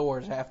locking the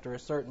doors after a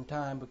certain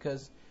time,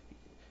 because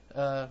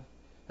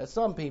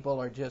some people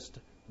are just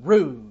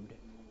rude.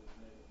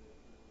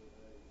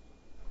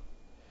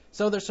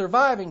 So the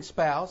surviving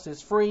spouse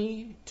is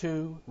free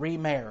to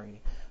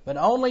remarry, but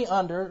only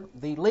under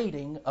the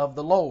leading of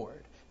the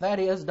Lord. That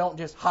is, don't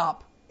just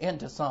hop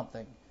into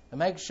something, and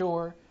make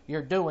sure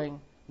you're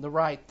doing the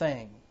right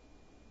thing.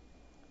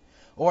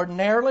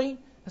 Ordinarily,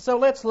 so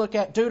let's look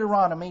at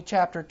Deuteronomy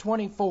chapter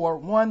 24,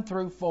 1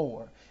 through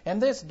 4. And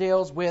this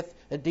deals with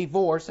a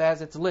divorce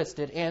as it's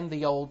listed in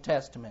the Old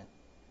Testament.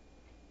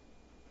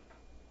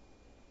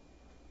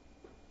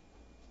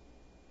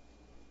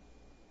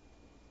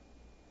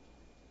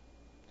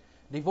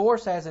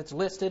 Divorce as it's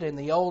listed in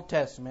the Old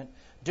Testament,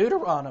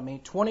 Deuteronomy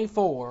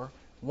 24,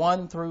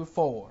 1 through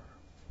 4.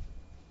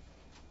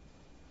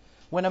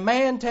 When a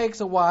man takes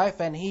a wife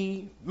and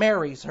he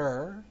marries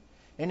her,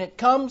 And it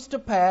comes to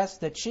pass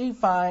that she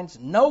finds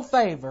no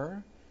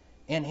favor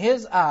in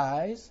his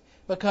eyes,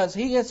 because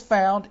he has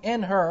found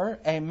in her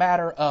a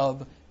matter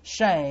of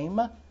shame.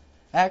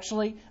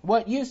 Actually,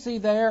 what you see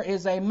there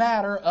is a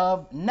matter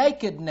of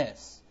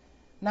nakedness.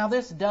 Now,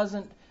 this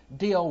doesn't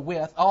deal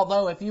with,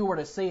 although if you were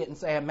to see it and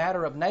say a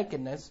matter of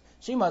nakedness,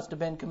 she must have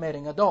been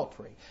committing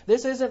adultery.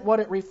 This isn't what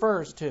it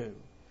refers to.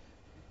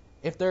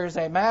 If there is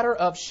a matter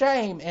of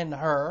shame in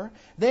her,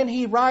 then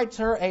he writes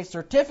her a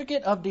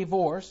certificate of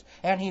divorce,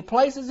 and he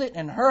places it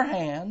in her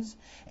hands,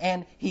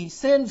 and he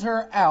sends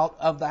her out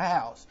of the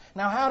house.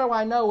 Now, how do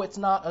I know it's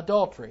not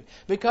adultery?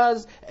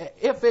 Because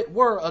if it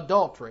were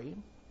adultery,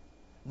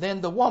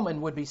 then the woman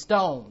would be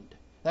stoned.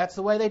 That's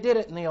the way they did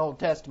it in the Old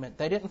Testament.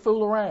 They didn't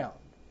fool around.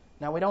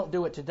 Now, we don't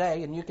do it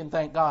today, and you can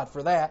thank God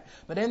for that.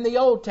 But in the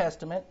Old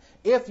Testament,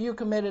 if you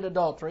committed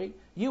adultery,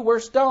 you were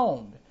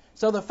stoned.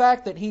 So the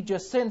fact that he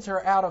just sends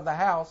her out of the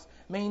house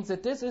means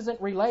that this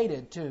isn't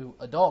related to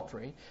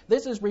adultery.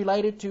 This is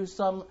related to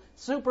some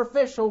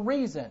superficial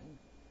reason,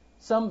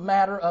 some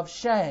matter of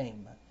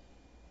shame.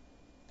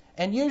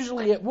 And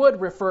usually it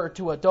would refer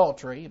to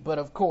adultery, but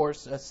of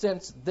course,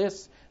 since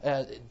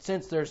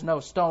there's no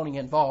stoning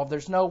involved,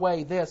 there's no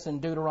way this in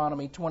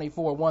Deuteronomy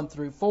 24, 1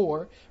 through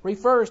 4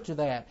 refers to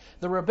that.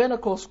 The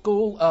rabbinical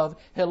school of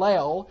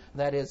Hillel,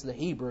 that is the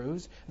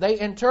Hebrews, they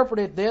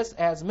interpreted this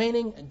as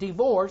meaning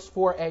divorce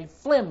for a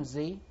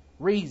flimsy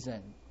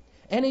reason.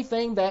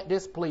 Anything that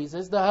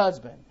displeases the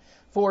husband.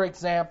 For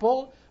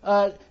example,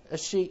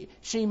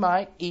 she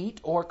might eat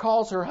or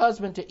cause her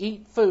husband to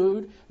eat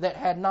food that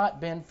had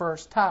not been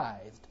first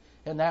tithed.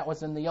 And that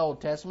was in the Old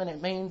Testament.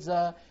 It means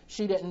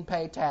she didn't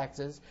pay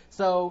taxes.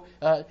 So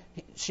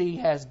she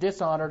has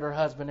dishonored her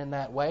husband in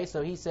that way.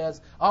 So he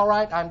says, all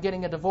right, I'm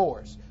getting a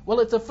divorce.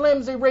 Well, it's a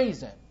flimsy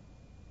reason.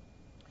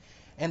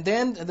 And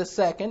then the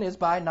second is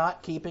by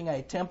not keeping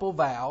a temple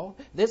vow.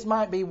 This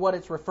might be what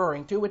it's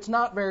referring to. It's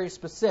not very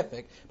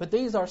specific, but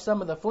these are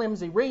some of the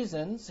flimsy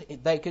reasons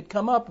they could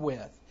come up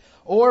with.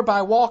 Or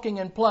by walking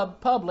in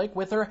public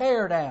with her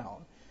hair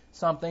down,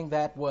 something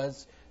that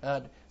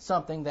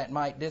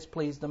might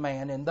displease the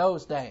man in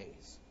those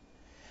days.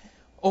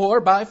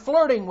 Or by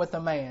flirting with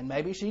a man.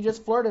 Maybe she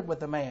just flirted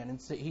with a man,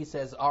 and he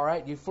says, all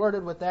right, you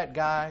flirted with that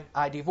guy,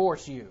 I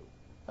divorce you.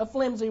 A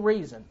flimsy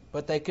reason,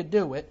 but they could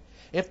do it.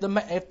 If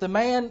the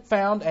man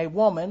found a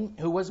woman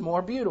who was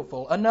more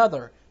beautiful,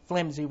 another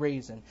flimsy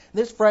reason.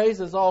 This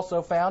phrase is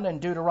also found in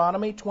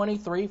Deuteronomy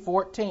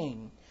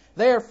 23:14.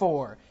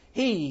 Therefore,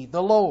 he,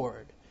 the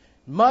Lord,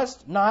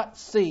 must not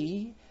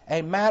see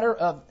a matter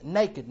of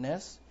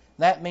nakedness,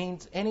 that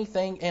means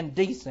anything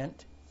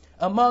indecent,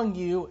 among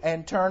you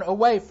and turn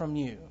away from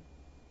you.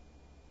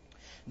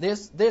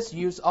 This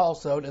use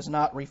also does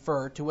not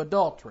refer to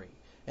adultery.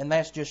 And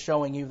that's just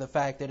showing you the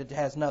fact that it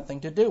has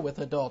nothing to do with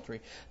adultery.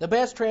 The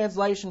best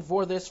translation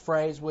for this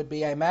phrase would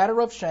be a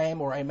matter of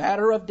shame or a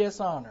matter of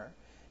dishonor.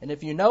 And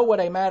if you know what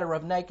a matter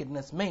of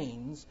nakedness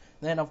means,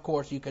 then of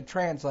course you could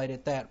translate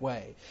it that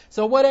way.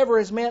 So whatever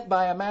is meant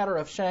by a matter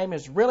of shame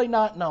is really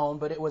not known,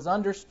 but it was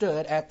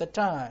understood at the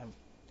time.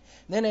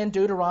 Then in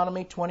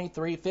Deuteronomy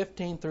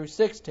 23:15 through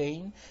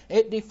 16,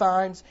 it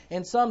defines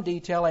in some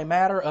detail a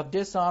matter of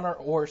dishonor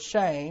or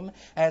shame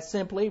as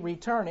simply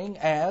returning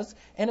as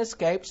an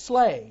escaped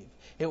slave.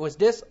 It was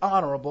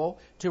dishonorable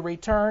to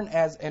return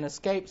as an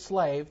escaped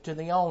slave to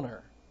the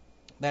owner.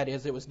 That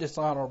is, it was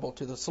dishonorable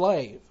to the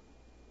slave.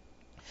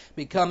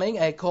 Becoming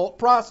a cult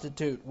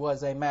prostitute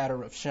was a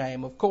matter of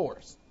shame, of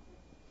course.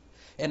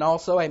 And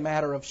also a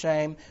matter of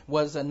shame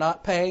was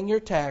not paying your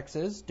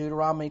taxes,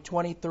 Deuteronomy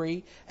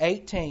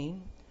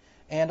 23:18.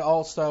 And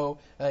also,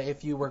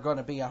 if you were going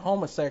to be a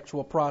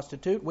homosexual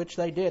prostitute, which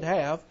they did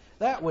have,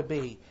 that would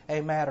be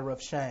a matter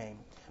of shame.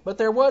 But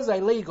there was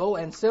a legal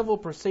and civil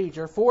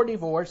procedure for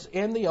divorce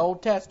in the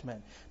Old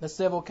Testament. The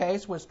civil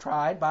case was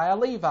tried by a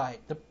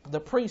Levite, the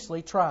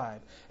priestly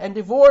tribe. And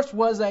divorce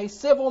was a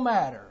civil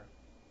matter.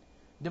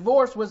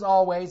 Divorce was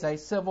always a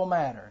civil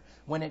matter.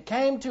 When it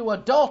came to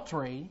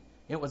adultery,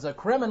 it was a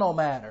criminal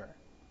matter.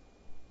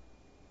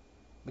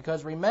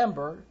 Because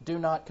remember, do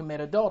not commit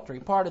adultery,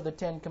 part of the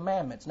Ten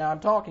Commandments. Now I'm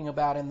talking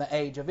about in the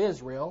age of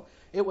Israel,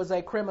 it was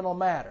a criminal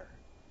matter.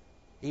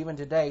 Even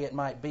today it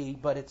might be,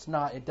 but it's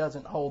not. It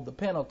doesn't hold the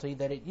penalty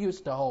that it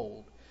used to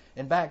hold.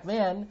 And back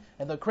then,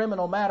 in the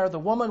criminal matter, the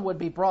woman would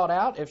be brought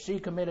out if she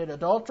committed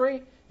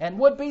adultery and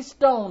would be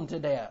stoned to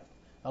death,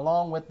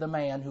 along with the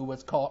man who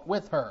was caught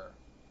with her.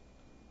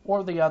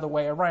 Or the other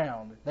way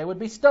around. They would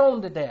be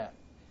stoned to death.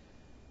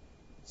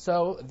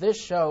 So this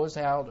shows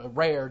how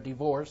rare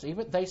divorce,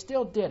 even they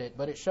still did it,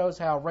 but it shows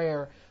how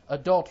rare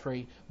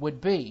adultery would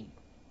be.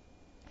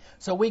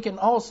 So we can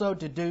also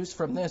deduce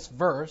from this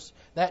verse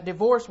that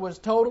divorce was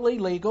totally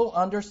legal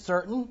under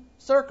certain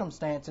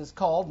circumstances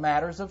called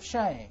matters of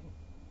shame.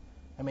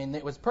 I mean,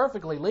 it was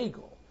perfectly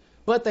legal,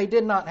 but they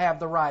did not have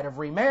the right of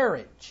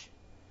remarriage.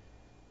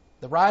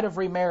 The right of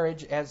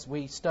remarriage, as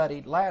we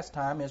studied last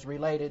time, is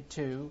related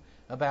to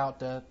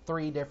about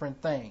 3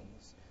 different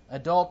things: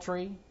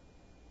 adultery,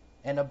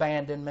 and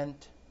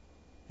abandonment,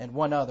 and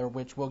one other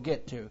which we'll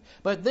get to.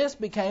 But this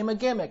became a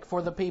gimmick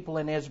for the people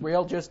in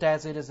Israel, just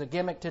as it is a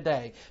gimmick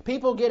today.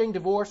 People getting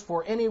divorced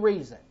for any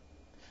reason.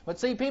 But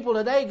see, people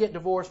today get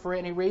divorced for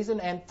any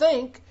reason and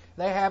think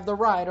they have the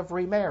right of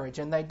remarriage,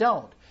 and they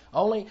don't.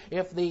 Only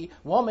if the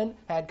woman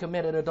had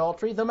committed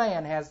adultery, the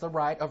man has the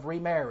right of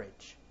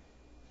remarriage.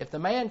 If the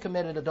man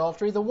committed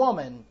adultery, the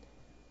woman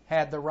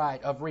had the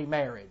right of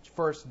remarriage.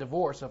 First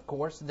divorce, of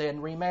course,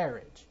 then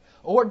remarriage.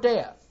 Or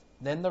death,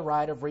 then the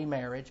right of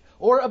remarriage.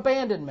 Or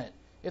abandonment.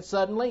 If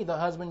suddenly the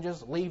husband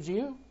just leaves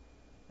you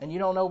and you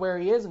don't know where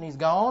he is and he's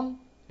gone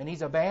and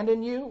he's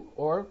abandoned you,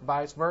 or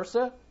vice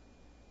versa,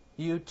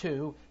 you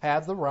too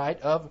have the right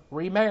of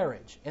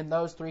remarriage in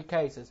those three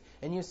cases.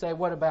 And you say,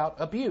 what about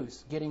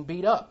abuse, getting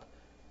beat up?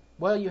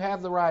 Well, you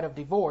have the right of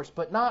divorce,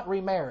 but not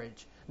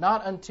remarriage,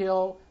 not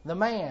until the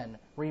man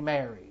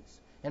remarries.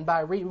 And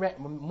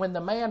when the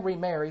man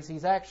remarries,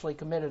 he's actually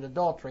committed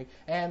adultery,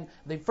 and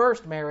the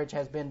first marriage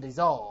has been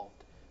dissolved.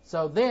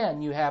 So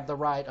then you have the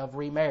right of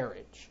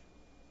remarriage.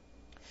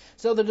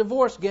 So the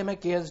divorce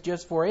gimmick is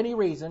just for any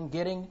reason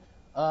getting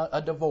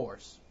a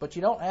divorce. But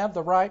you don't have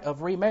the right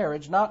of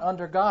remarriage, not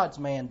under God's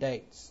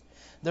mandates.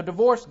 The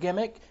divorce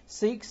gimmick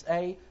seeks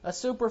a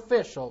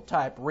superficial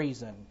type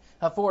reason.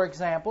 For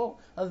example,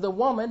 the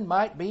woman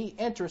might be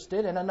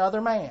interested in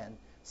another man,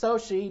 so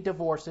she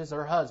divorces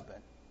her husband.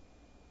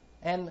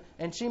 And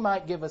she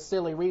might give a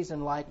silly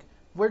reason like,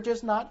 we're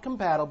just not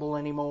compatible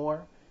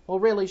anymore. Well,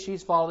 really,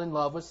 she's fallen in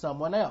love with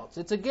someone else.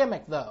 It's a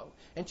gimmick, though.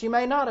 And she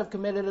may not have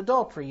committed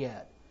adultery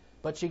yet.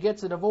 But she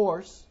gets a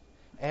divorce,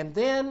 and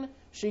then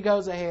she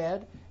goes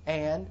ahead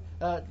and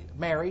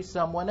marries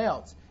someone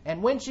else.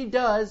 And when she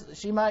does,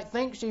 she might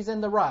think she's in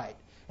the right.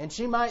 And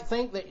she might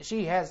think that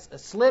she has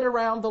slid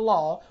around the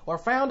law or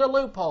found a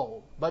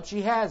loophole. But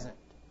she hasn't.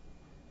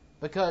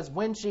 Because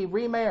when she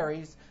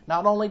remarries,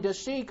 not only does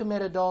she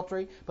commit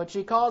adultery, but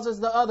she causes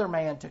the other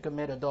man to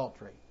commit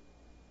adultery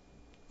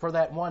for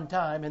that one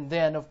time. And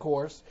then, of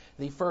course,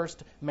 the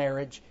first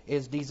marriage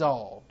is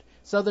dissolved.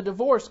 So the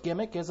divorce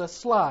gimmick is a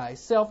sly,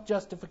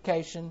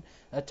 self-justification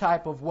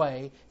type of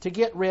way to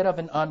get rid of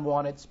an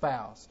unwanted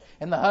spouse.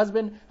 And the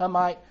husband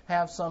might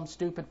have some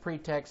stupid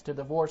pretext to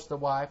divorce the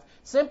wife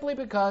simply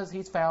because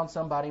he's found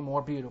somebody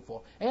more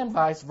beautiful, and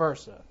vice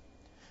versa.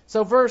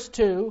 So verse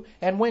 2,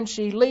 and when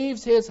she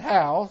leaves his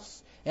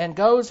house and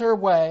goes her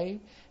way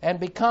and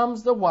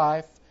becomes the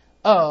wife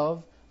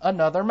of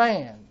another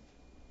man.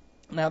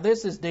 Now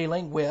this is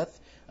dealing with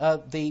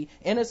the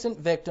innocent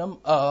victim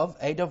of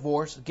a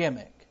divorce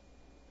gimmick.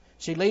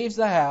 She leaves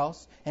the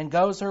house and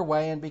goes her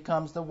way and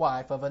becomes the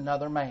wife of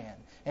another man.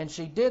 And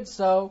she did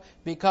so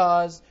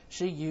because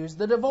she used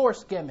the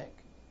divorce gimmick.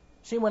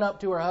 She went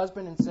up to her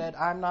husband and said,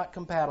 I'm not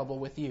compatible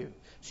with you.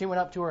 She went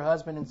up to her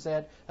husband and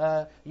said,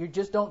 you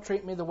just don't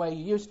treat me the way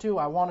you used to.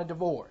 I want a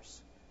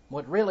divorce.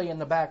 What really in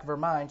the back of her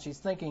mind, she's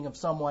thinking of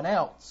someone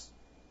else.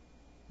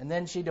 And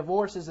then she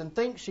divorces and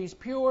thinks she's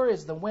pure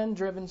as the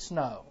wind-driven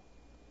snow.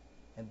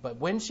 But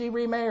when she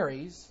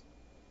remarries,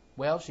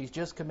 well, she's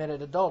just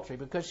committed adultery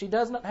because she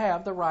doesn't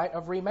have the right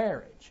of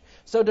remarriage.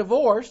 So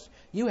divorce,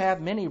 you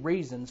have many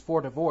reasons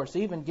for divorce,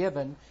 even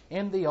given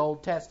in the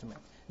Old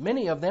Testament.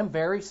 Many of them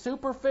very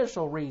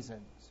superficial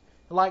reasons,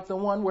 like the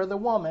one where the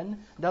woman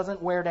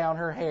doesn't wear down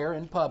her hair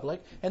in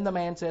public and the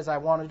man says, I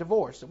want a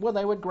divorce. Well,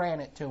 they would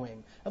grant it to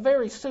him. A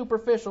very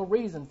superficial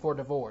reason for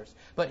divorce,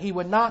 but he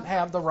would not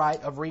have the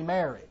right of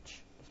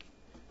remarriage.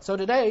 So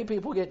today,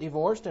 people get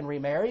divorced and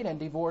remarried and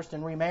divorced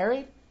and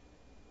remarried.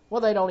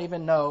 Well, they don't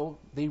even know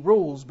the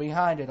rules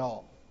behind it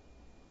all.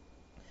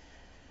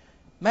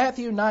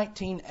 Matthew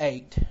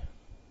 19:8.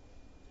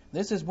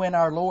 This is when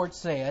our Lord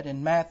said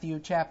in Matthew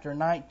chapter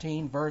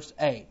 19, verse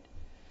 8,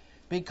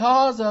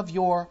 because of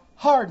your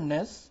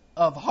hardness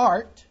of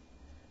heart,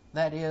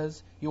 that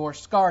is, your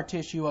scar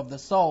tissue of the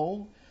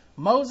soul,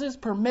 Moses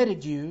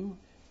permitted you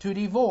to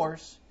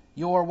divorce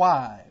your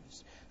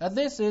wives. Now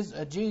this is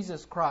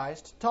Jesus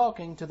Christ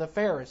talking to the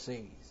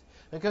Pharisees,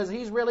 because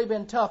he's really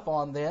been tough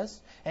on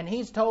this, and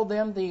he's told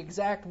them the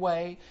exact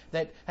way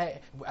that,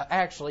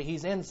 actually,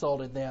 he's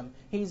insulted them.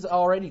 He's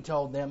already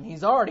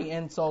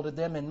insulted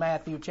them in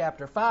Matthew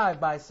chapter 5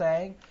 by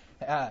saying,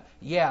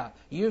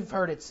 you've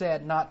heard it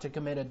said not to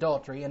commit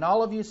adultery, and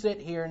all of you sit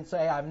here and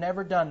say, I've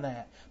never done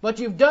that. But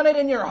you've done it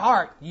in your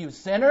heart, you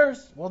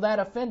sinners. Well, that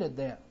offended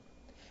them.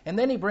 And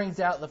then he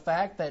brings out the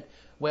fact that,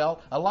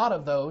 well, a lot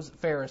of those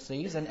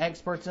Pharisees and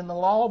experts in the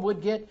law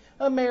would get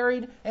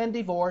married and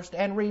divorced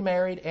and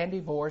remarried and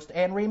divorced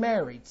and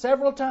remarried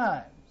several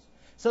times.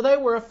 So they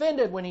were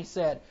offended when he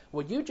said,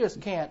 well, you just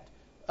can't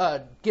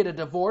get a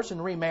divorce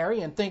and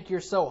remarry and think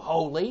you're so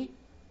holy.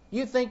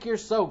 You think you're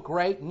so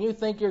great and you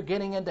think you're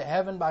getting into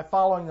heaven by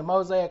following the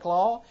Mosaic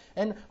law.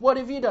 And what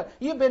have you done?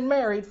 You've been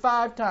married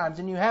 5 times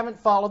and you haven't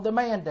followed the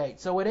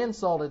mandate. So it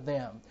insulted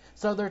them.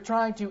 So they're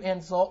trying to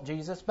insult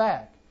Jesus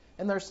back.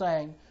 And they're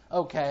saying,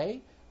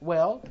 okay,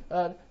 well,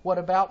 what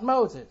about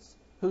Moses,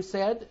 who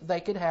said they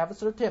could have a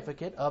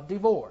certificate of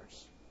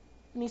divorce?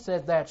 And he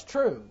said that's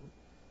true.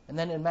 And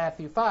then in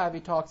Matthew 5,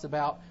 he talks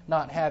about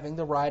not having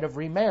the right of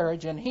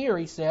remarriage. And here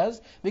he says,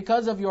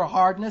 because of your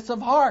hardness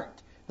of heart.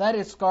 that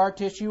is scar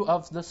tissue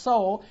of the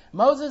soul,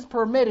 Moses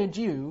permitted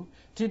you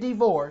to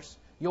divorce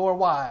your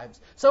wives.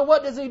 So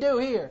what does he do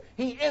here?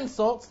 He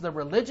insults the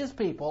religious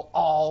people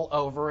all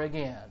over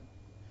again.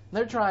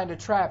 They're trying to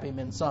trap him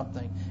in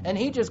something. And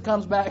he just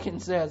comes back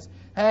and says,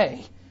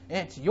 hey,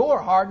 it's your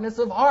hardness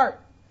of heart.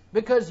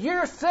 Because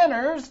you're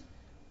sinners,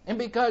 and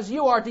because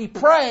you are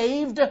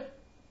depraved,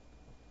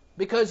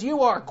 because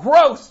you are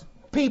gross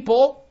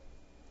people,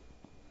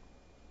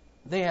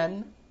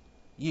 then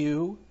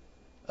you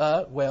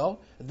have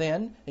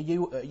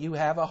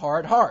a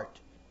hard heart,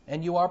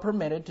 and you are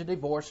permitted to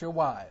divorce your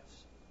wives.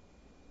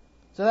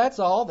 So that's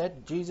all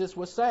that Jesus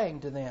was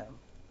saying to them.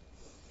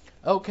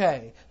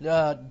 Okay,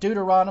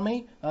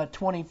 Deuteronomy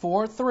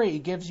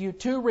 24:3 gives you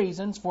 2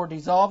 reasons for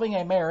dissolving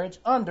a marriage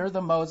under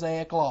the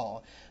Mosaic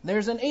law.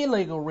 There's an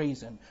illegal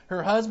reason.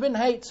 Her husband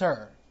hates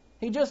her.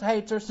 He just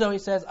hates her, so he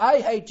says, I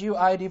hate you,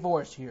 I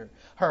divorce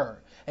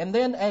her. And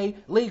then a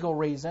legal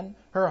reason,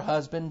 her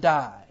husband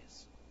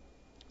dies.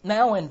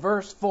 Now in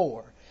verse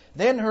 4,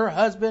 then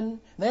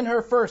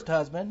her first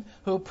husband,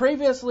 who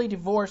previously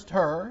divorced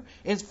her,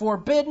 is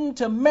forbidden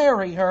to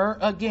marry her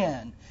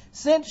again,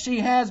 since she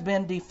has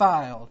been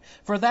defiled.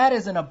 For that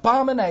is an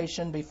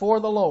abomination before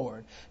the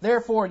Lord.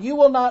 Therefore you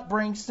will not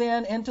bring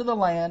sin into the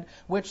land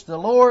which the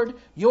Lord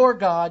your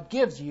God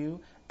gives you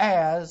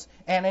as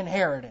an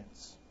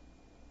inheritance.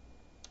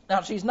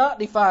 Now she's not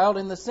defiled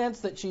in the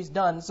sense that she's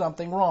done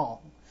something wrong.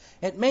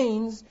 It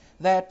means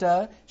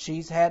that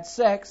she's had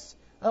sex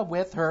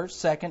with her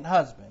second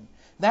husband.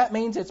 That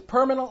means it's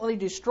permanently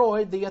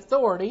destroyed the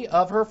authority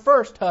of her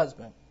first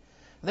husband.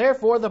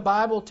 Therefore, the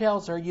Bible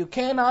tells her you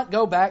cannot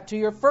go back to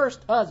your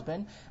first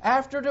husband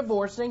after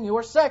divorcing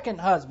your second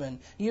husband.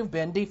 You've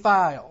been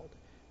defiled.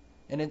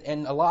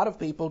 And a lot of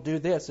people do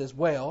this as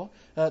well.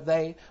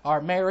 They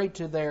are married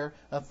to their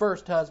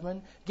first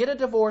husband, get a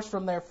divorce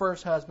from their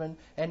first husband,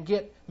 and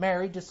get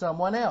married to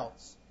someone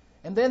else.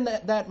 And then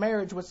that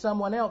marriage with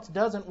someone else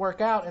doesn't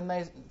work out, and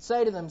they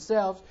say to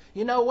themselves,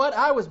 you know what,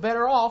 I was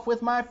better off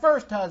with my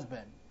first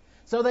husband.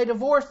 So they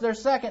divorce their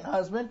second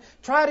husband,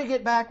 try to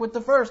get back with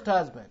the first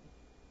husband.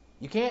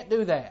 You can't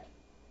do that.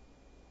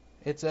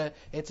 It's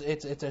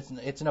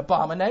an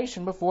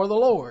abomination before the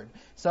Lord.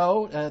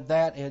 So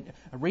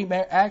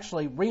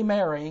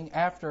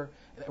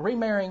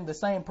remarrying the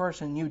same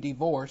person you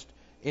divorced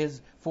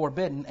is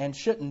forbidden and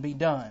shouldn't be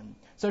done.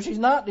 So she's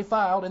not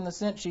defiled in the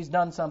sense she's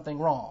done something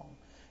wrong.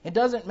 It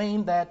doesn't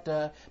mean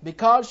that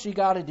because she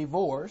got a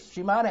divorce,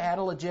 she might have had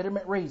a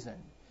legitimate reason.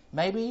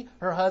 Maybe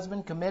her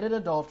husband committed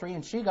adultery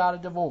and she got a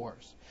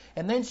divorce.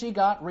 And then she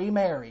got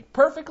remarried.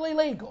 Perfectly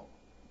legal.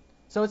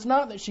 So it's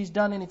not that she's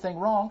done anything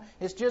wrong.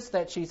 It's just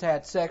that she's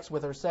had sex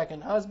with her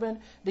second husband,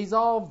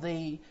 dissolved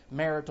the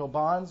marital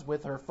bonds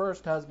with her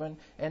first husband,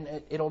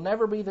 and it'll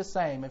never be the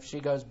same if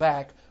she goes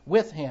back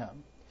with him.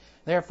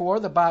 Therefore,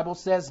 the Bible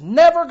says,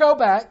 never go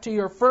back to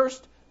your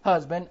first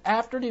husband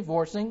after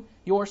divorcing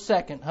your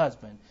second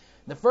husband.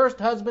 The first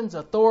husband's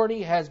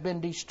authority has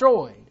been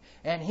destroyed,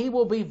 and he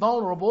will be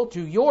vulnerable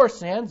to your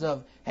sins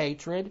of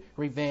hatred,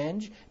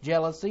 revenge,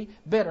 jealousy,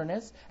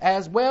 bitterness,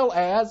 as well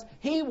as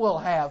he will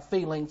have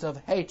feelings of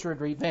hatred,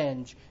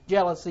 revenge,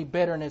 jealousy,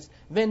 bitterness,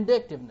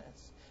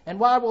 vindictiveness. And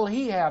why will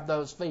he have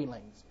those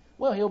feelings?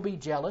 Well, he'll be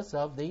jealous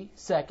of the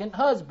second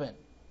husband.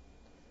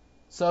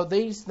 So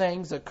these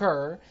things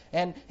occur,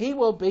 and he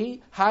will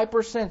be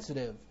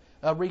hypersensitive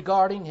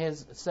regarding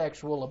his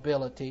sexual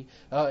ability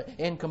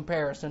in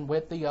comparison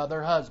with the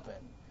other husband.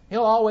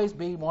 He'll always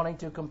be wanting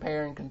to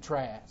compare and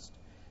contrast.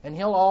 And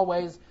he'll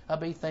always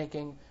be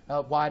thinking,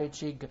 why did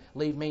she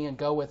leave me and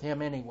go with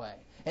him anyway?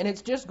 And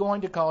it's just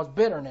going to cause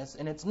bitterness,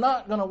 and it's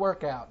not going to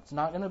work out. It's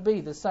not going to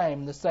be the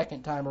same the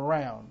second time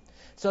around.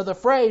 So the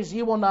phrase,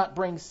 you will not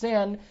bring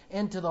sin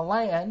into the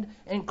land,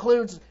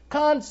 includes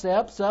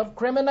concepts of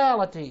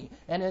criminality.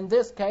 And in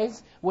this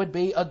case would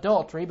be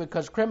adultery,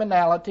 because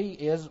criminality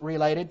is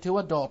related to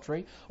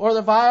adultery, or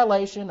the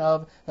violation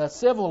of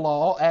civil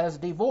law as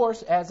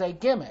divorce as a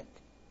gimmick.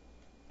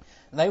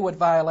 They would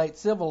violate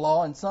civil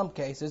law in some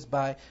cases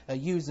by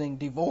using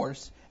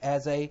divorce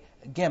as a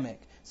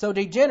gimmick. So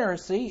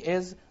degeneracy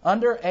is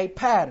under a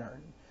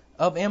pattern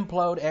of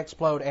implode,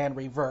 explode, and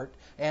revert.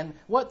 And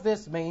what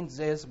this means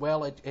is,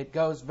 well, it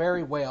goes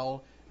very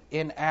well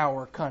in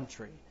our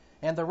country.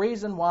 And the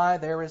reason why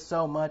there is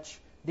so much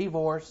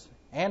divorce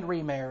and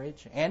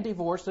remarriage and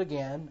divorce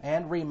again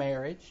and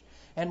remarriage,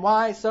 and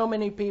why so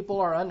many people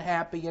are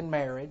unhappy in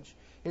marriage,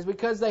 is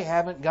because they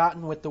haven't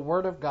gotten with the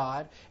Word of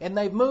God, and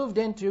they've moved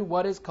into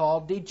what is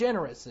called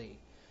degeneracy.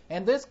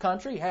 And this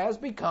country has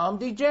become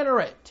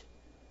degenerate.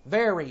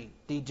 Very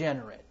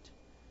degenerate.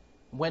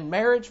 When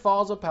marriage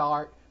falls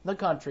apart, the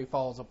country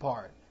falls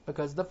apart,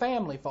 because the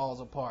family falls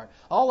apart.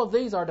 All of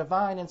these are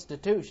divine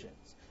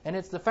institutions, and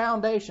it's the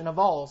foundation of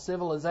all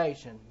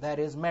civilization, that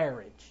is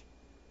marriage.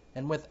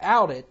 And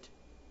without it,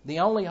 the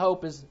only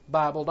hope is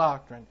Bible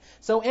doctrine.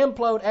 So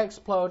implode,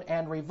 explode,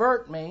 and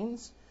revert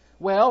means,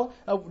 well,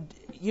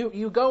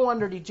 you go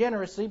under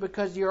degeneracy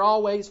because you're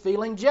always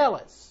feeling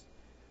jealous.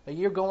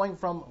 You're going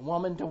from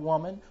woman to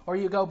woman, or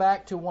you go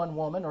back to one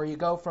woman, or you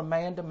go from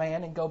man to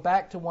man and go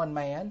back to one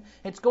man.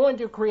 It's going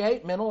to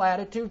create mental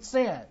attitude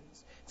sins.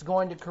 It's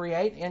going to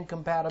create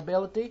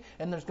incompatibility,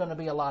 and there's going to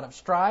be a lot of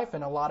strife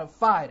and a lot of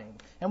fighting.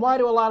 And why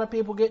do a lot of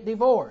people get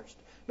divorced?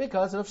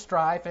 Because of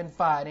strife and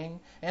fighting,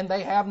 and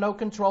they have no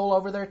control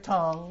over their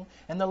tongue,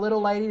 and the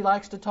little lady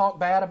likes to talk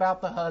bad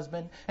about the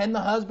husband, and the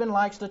husband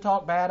likes to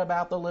talk bad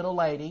about the little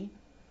lady.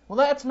 Well,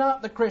 that's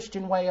not the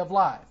Christian way of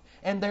life.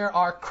 And there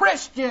are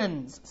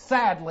Christians,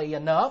 sadly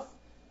enough,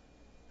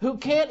 who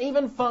can't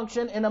even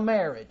function in a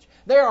marriage.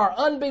 There are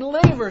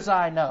unbelievers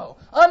I know,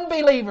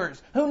 unbelievers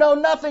who know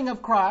nothing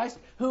of Christ,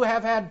 who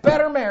have had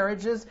better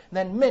marriages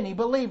than many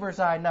believers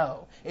I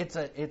know. It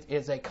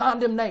is a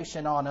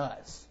condemnation on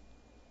us.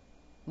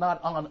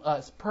 Not on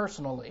us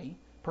personally,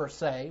 per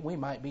se. We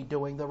might be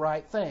doing the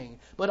right thing.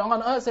 But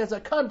on us as a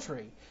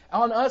country.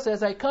 On us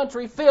as a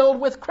country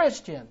filled with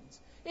Christians.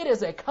 It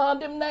is a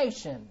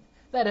condemnation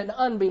that an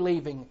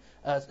unbelieving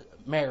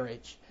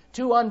marriage,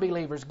 two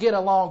unbelievers get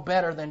along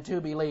better than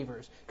two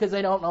believers because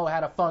they don't know how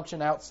to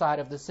function outside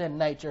of the sin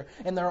nature,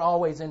 and they're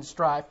always in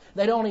strife.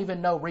 They don't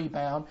even know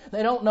rebound.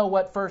 They don't know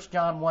what 1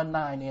 John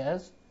 1:9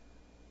 is.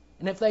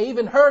 And if they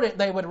even heard it,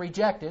 they would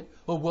reject it.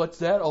 Well, what's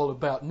that all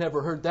about?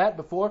 Never heard that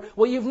before.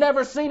 Well, you've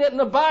never seen it in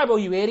the Bible,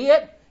 you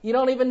idiot. You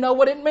don't even know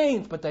what it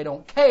means, but they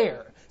don't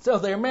care. So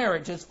their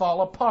marriages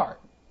fall apart.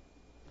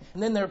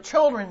 And then their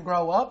children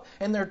grow up,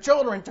 and their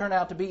children turn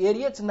out to be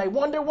idiots, and they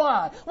wonder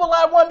why. Well,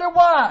 I wonder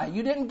why.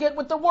 You didn't get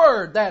with the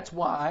Word, that's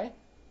why.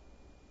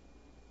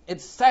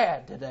 It's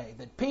sad today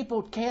that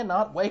people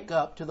cannot wake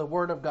up to the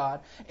Word of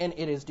God, and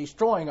it is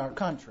destroying our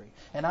country.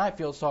 And I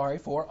feel sorry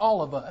for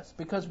all of us,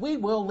 because we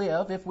will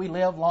live if we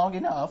live long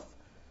enough.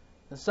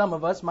 Some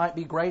of us might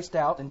be graced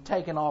out and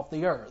taken off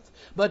the earth.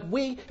 But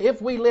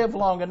if we live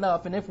long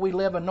enough, and if we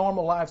live a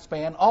normal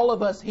lifespan, all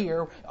of us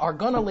here are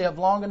going to live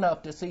long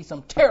enough to see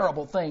some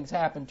terrible things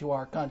happen to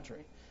our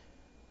country.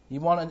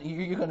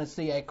 You're going to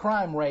see a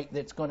crime rate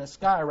that's going to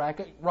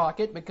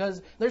skyrocket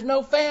because there's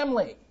no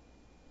family.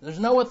 There's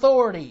no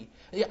authority.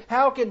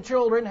 How can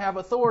children have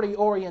authority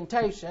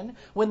orientation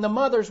when the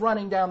mother's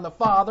running down the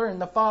father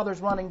and the father's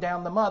running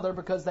down the mother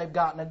because they've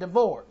gotten a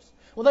divorce?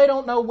 Well, they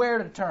don't know where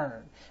to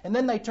turn. And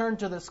then they turn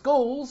to the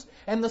schools,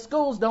 and the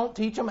schools don't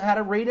teach them how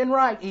to read and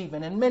write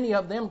even. And many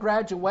of them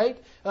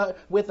graduate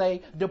with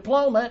a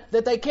diploma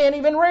that they can't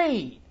even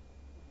read.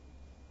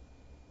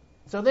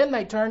 So then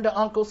they turn to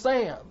Uncle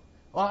Sam.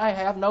 Well, I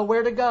have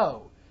nowhere to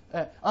go.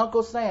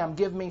 Uncle Sam,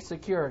 give me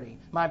security.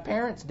 My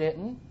parents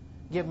didn't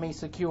give me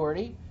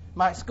security.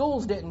 My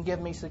schools didn't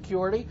give me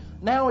security.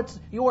 Now it's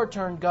your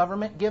turn,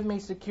 government. Give me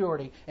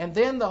security. And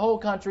then the whole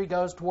country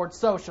goes towards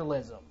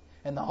socialism.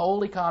 And the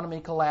whole economy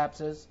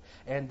collapses,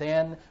 and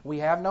then we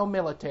have no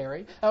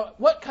military.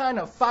 What kind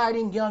of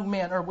fighting young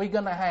men are we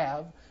going to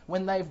have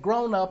when they've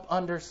grown up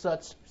under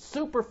such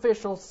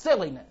superficial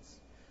silliness?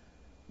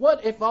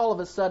 What if all of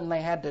a sudden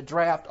they had to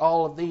draft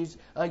all of these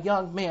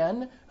young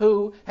men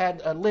who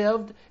had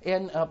lived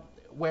in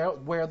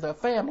where the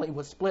family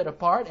was split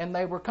apart and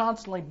they were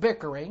constantly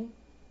bickering,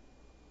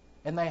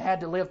 and they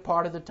had to live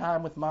part of the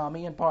time with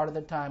mommy and part of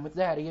the time with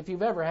daddy? If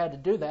you've ever had to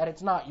do that,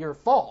 it's not your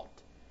fault.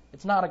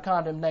 It's not a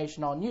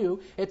condemnation on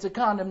you. It's a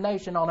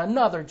condemnation on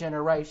another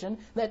generation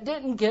that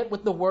didn't get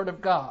with the Word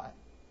of God.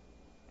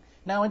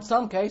 Now, in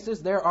some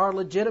cases, there are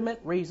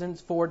legitimate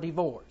reasons for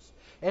divorce.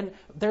 And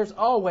there's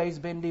always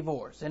been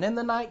divorce. And in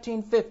the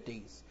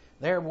 1950s,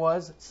 there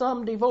was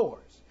some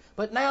divorce.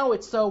 But now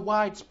it's so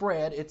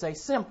widespread, it's a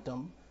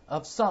symptom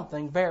of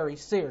something very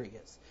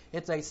serious.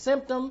 It's a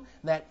symptom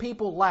that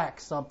people lack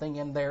something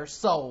in their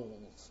souls.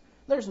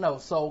 There's no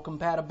soul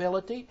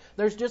compatibility.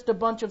 There's just a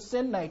bunch of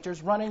sin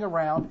natures running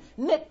around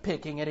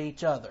nitpicking at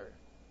each other.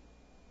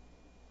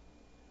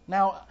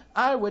 Now,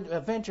 I would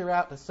venture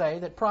out to say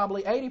that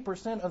probably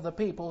 80% of the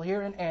people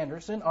here in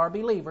Anderson are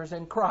believers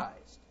in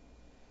Christ.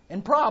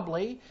 And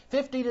probably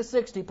 50 to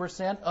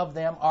 60% of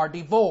them are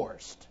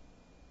divorced.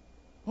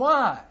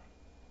 Why?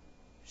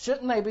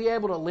 Shouldn't they be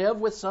able to live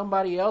with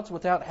somebody else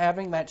without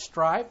having that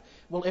strife?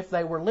 Well, if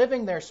they were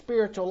living their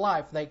spiritual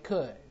life, they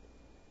could.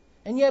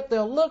 And yet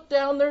they'll look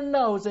down their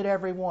nose at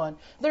everyone.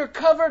 They're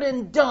covered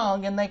in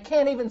dung and they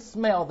can't even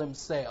smell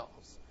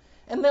themselves.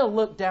 And they'll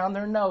look down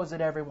their nose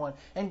at everyone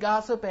and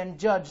gossip and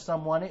judge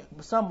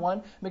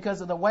someone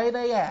because of the way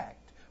they act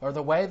or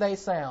the way they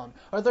sound.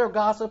 Or they'll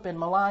gossip and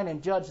malign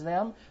and judge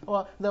them.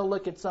 Well, they'll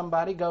look at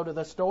somebody, go to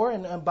the store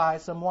and buy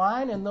some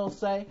wine, and they'll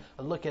say,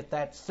 look at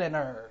that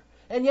sinner.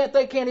 And yet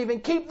they can't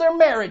even keep their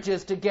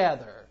marriages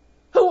together.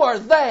 Who are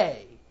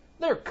they?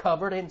 They're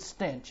covered in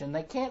stench and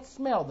they can't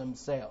smell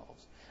themselves.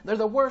 They're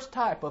the worst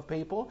type of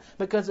people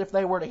because if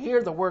they were to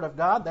hear the Word of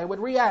God, they would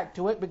react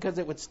to it because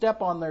it would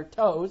step on their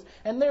toes,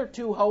 and they're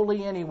too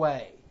holy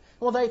anyway.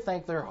 Well, they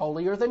think they're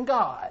holier than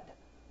God.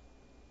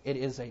 It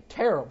is a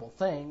terrible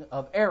thing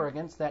of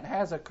arrogance that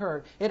has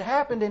occurred. It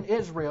happened in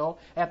Israel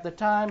at the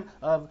time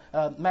of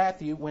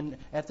Matthew,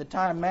 at the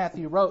time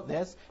Matthew wrote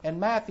this, in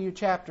Matthew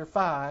chapter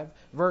 5,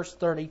 verse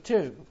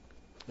 32.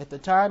 At the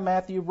time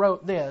Matthew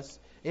wrote this,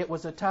 It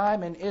was a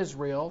time in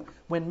Israel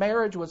when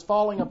marriage was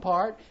falling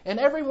apart and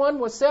everyone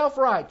was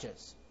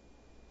self-righteous.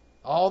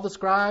 All the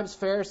scribes,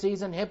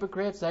 Pharisees, and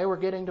hypocrites, they were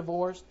getting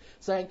divorced,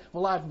 saying,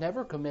 well, I've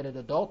never committed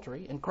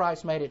adultery. And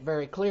Christ made it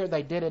very clear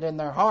they did it in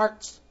their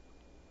hearts.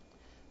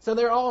 So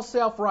they're all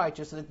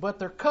self-righteous, but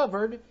they're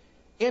covered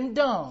in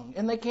dung,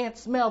 and they can't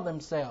smell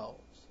themselves.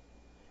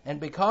 And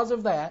because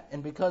of that,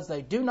 and because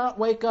they do not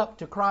wake up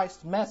to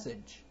Christ's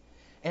message,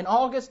 in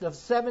August of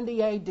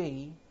 70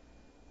 A.D.,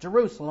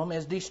 Jerusalem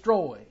is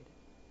destroyed.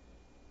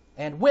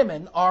 And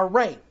women are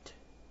raped.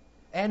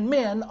 And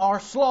men are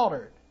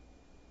slaughtered.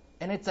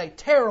 And it's a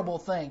terrible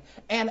thing.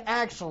 And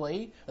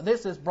actually,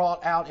 this is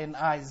brought out in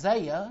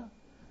Isaiah,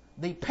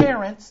 the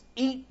parents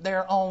eat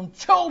their own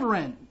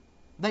children.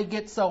 They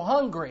get so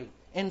hungry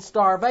in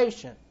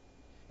starvation.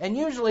 And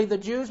usually the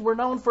Jews were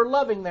known for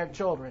loving their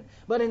children.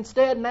 But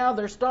instead now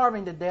they're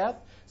starving to death,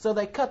 so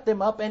they cut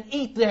them up and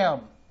eat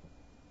them.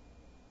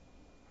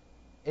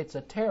 It's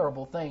a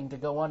terrible thing to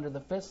go under the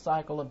fifth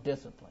cycle of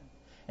discipline.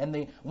 And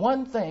the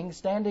one thing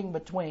standing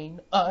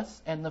between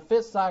us and the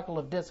fifth cycle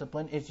of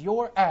discipline is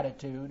your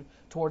attitude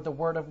toward the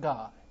Word of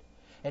God.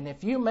 And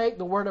if you make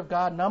the Word of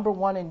God number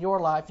one in your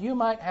life, you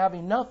might have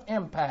enough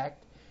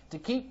impact to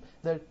keep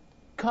the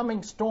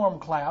coming storm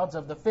clouds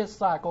of the fifth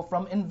cycle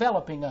from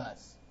enveloping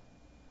us.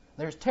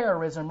 There's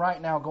terrorism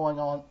right now going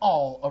on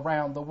all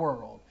around the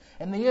world.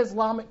 And the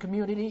Islamic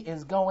community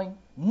is going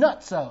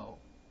nutso.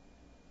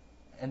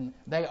 And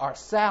they are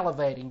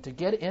salivating to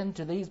get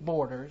into these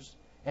borders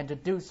and to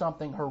do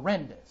something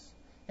horrendous.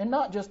 And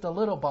not just a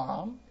little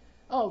bomb.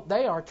 Oh,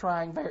 they are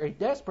trying very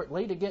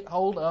desperately to get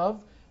hold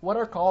of what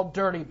are called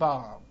dirty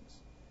bombs.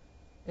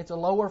 It's a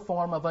lower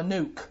form of a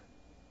nuke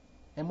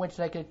in which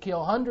they could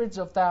kill hundreds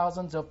of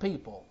thousands of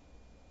people.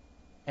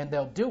 And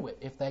they'll do it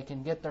if they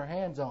can get their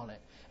hands on it.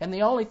 And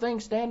the only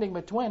thing standing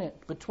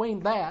between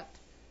that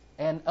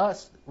and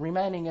us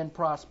remaining in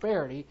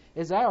prosperity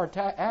is our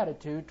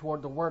attitude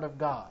toward the Word of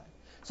God.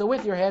 So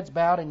with your heads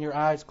bowed and your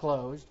eyes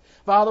closed,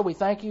 Father, we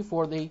thank you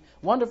for the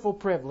wonderful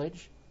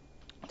privilege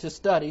to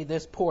study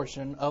this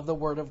portion of the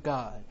Word of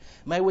God.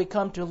 May we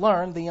come to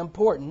learn the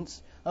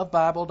importance of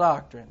Bible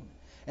doctrine.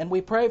 And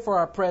we pray for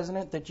our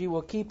President that you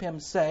will keep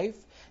him safe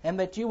and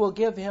that you will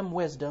give him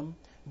wisdom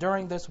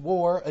during this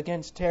war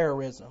against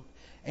terrorism.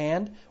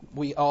 And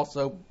we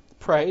also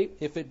pray,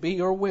 if it be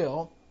your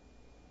will,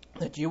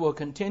 that you will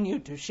continue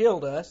to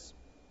shield us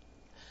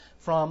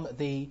from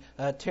the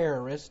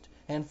terrorist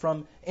and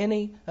from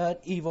any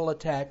evil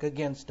attack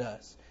against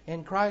us.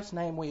 In Christ's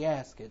name we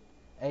ask it.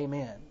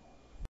 Amen.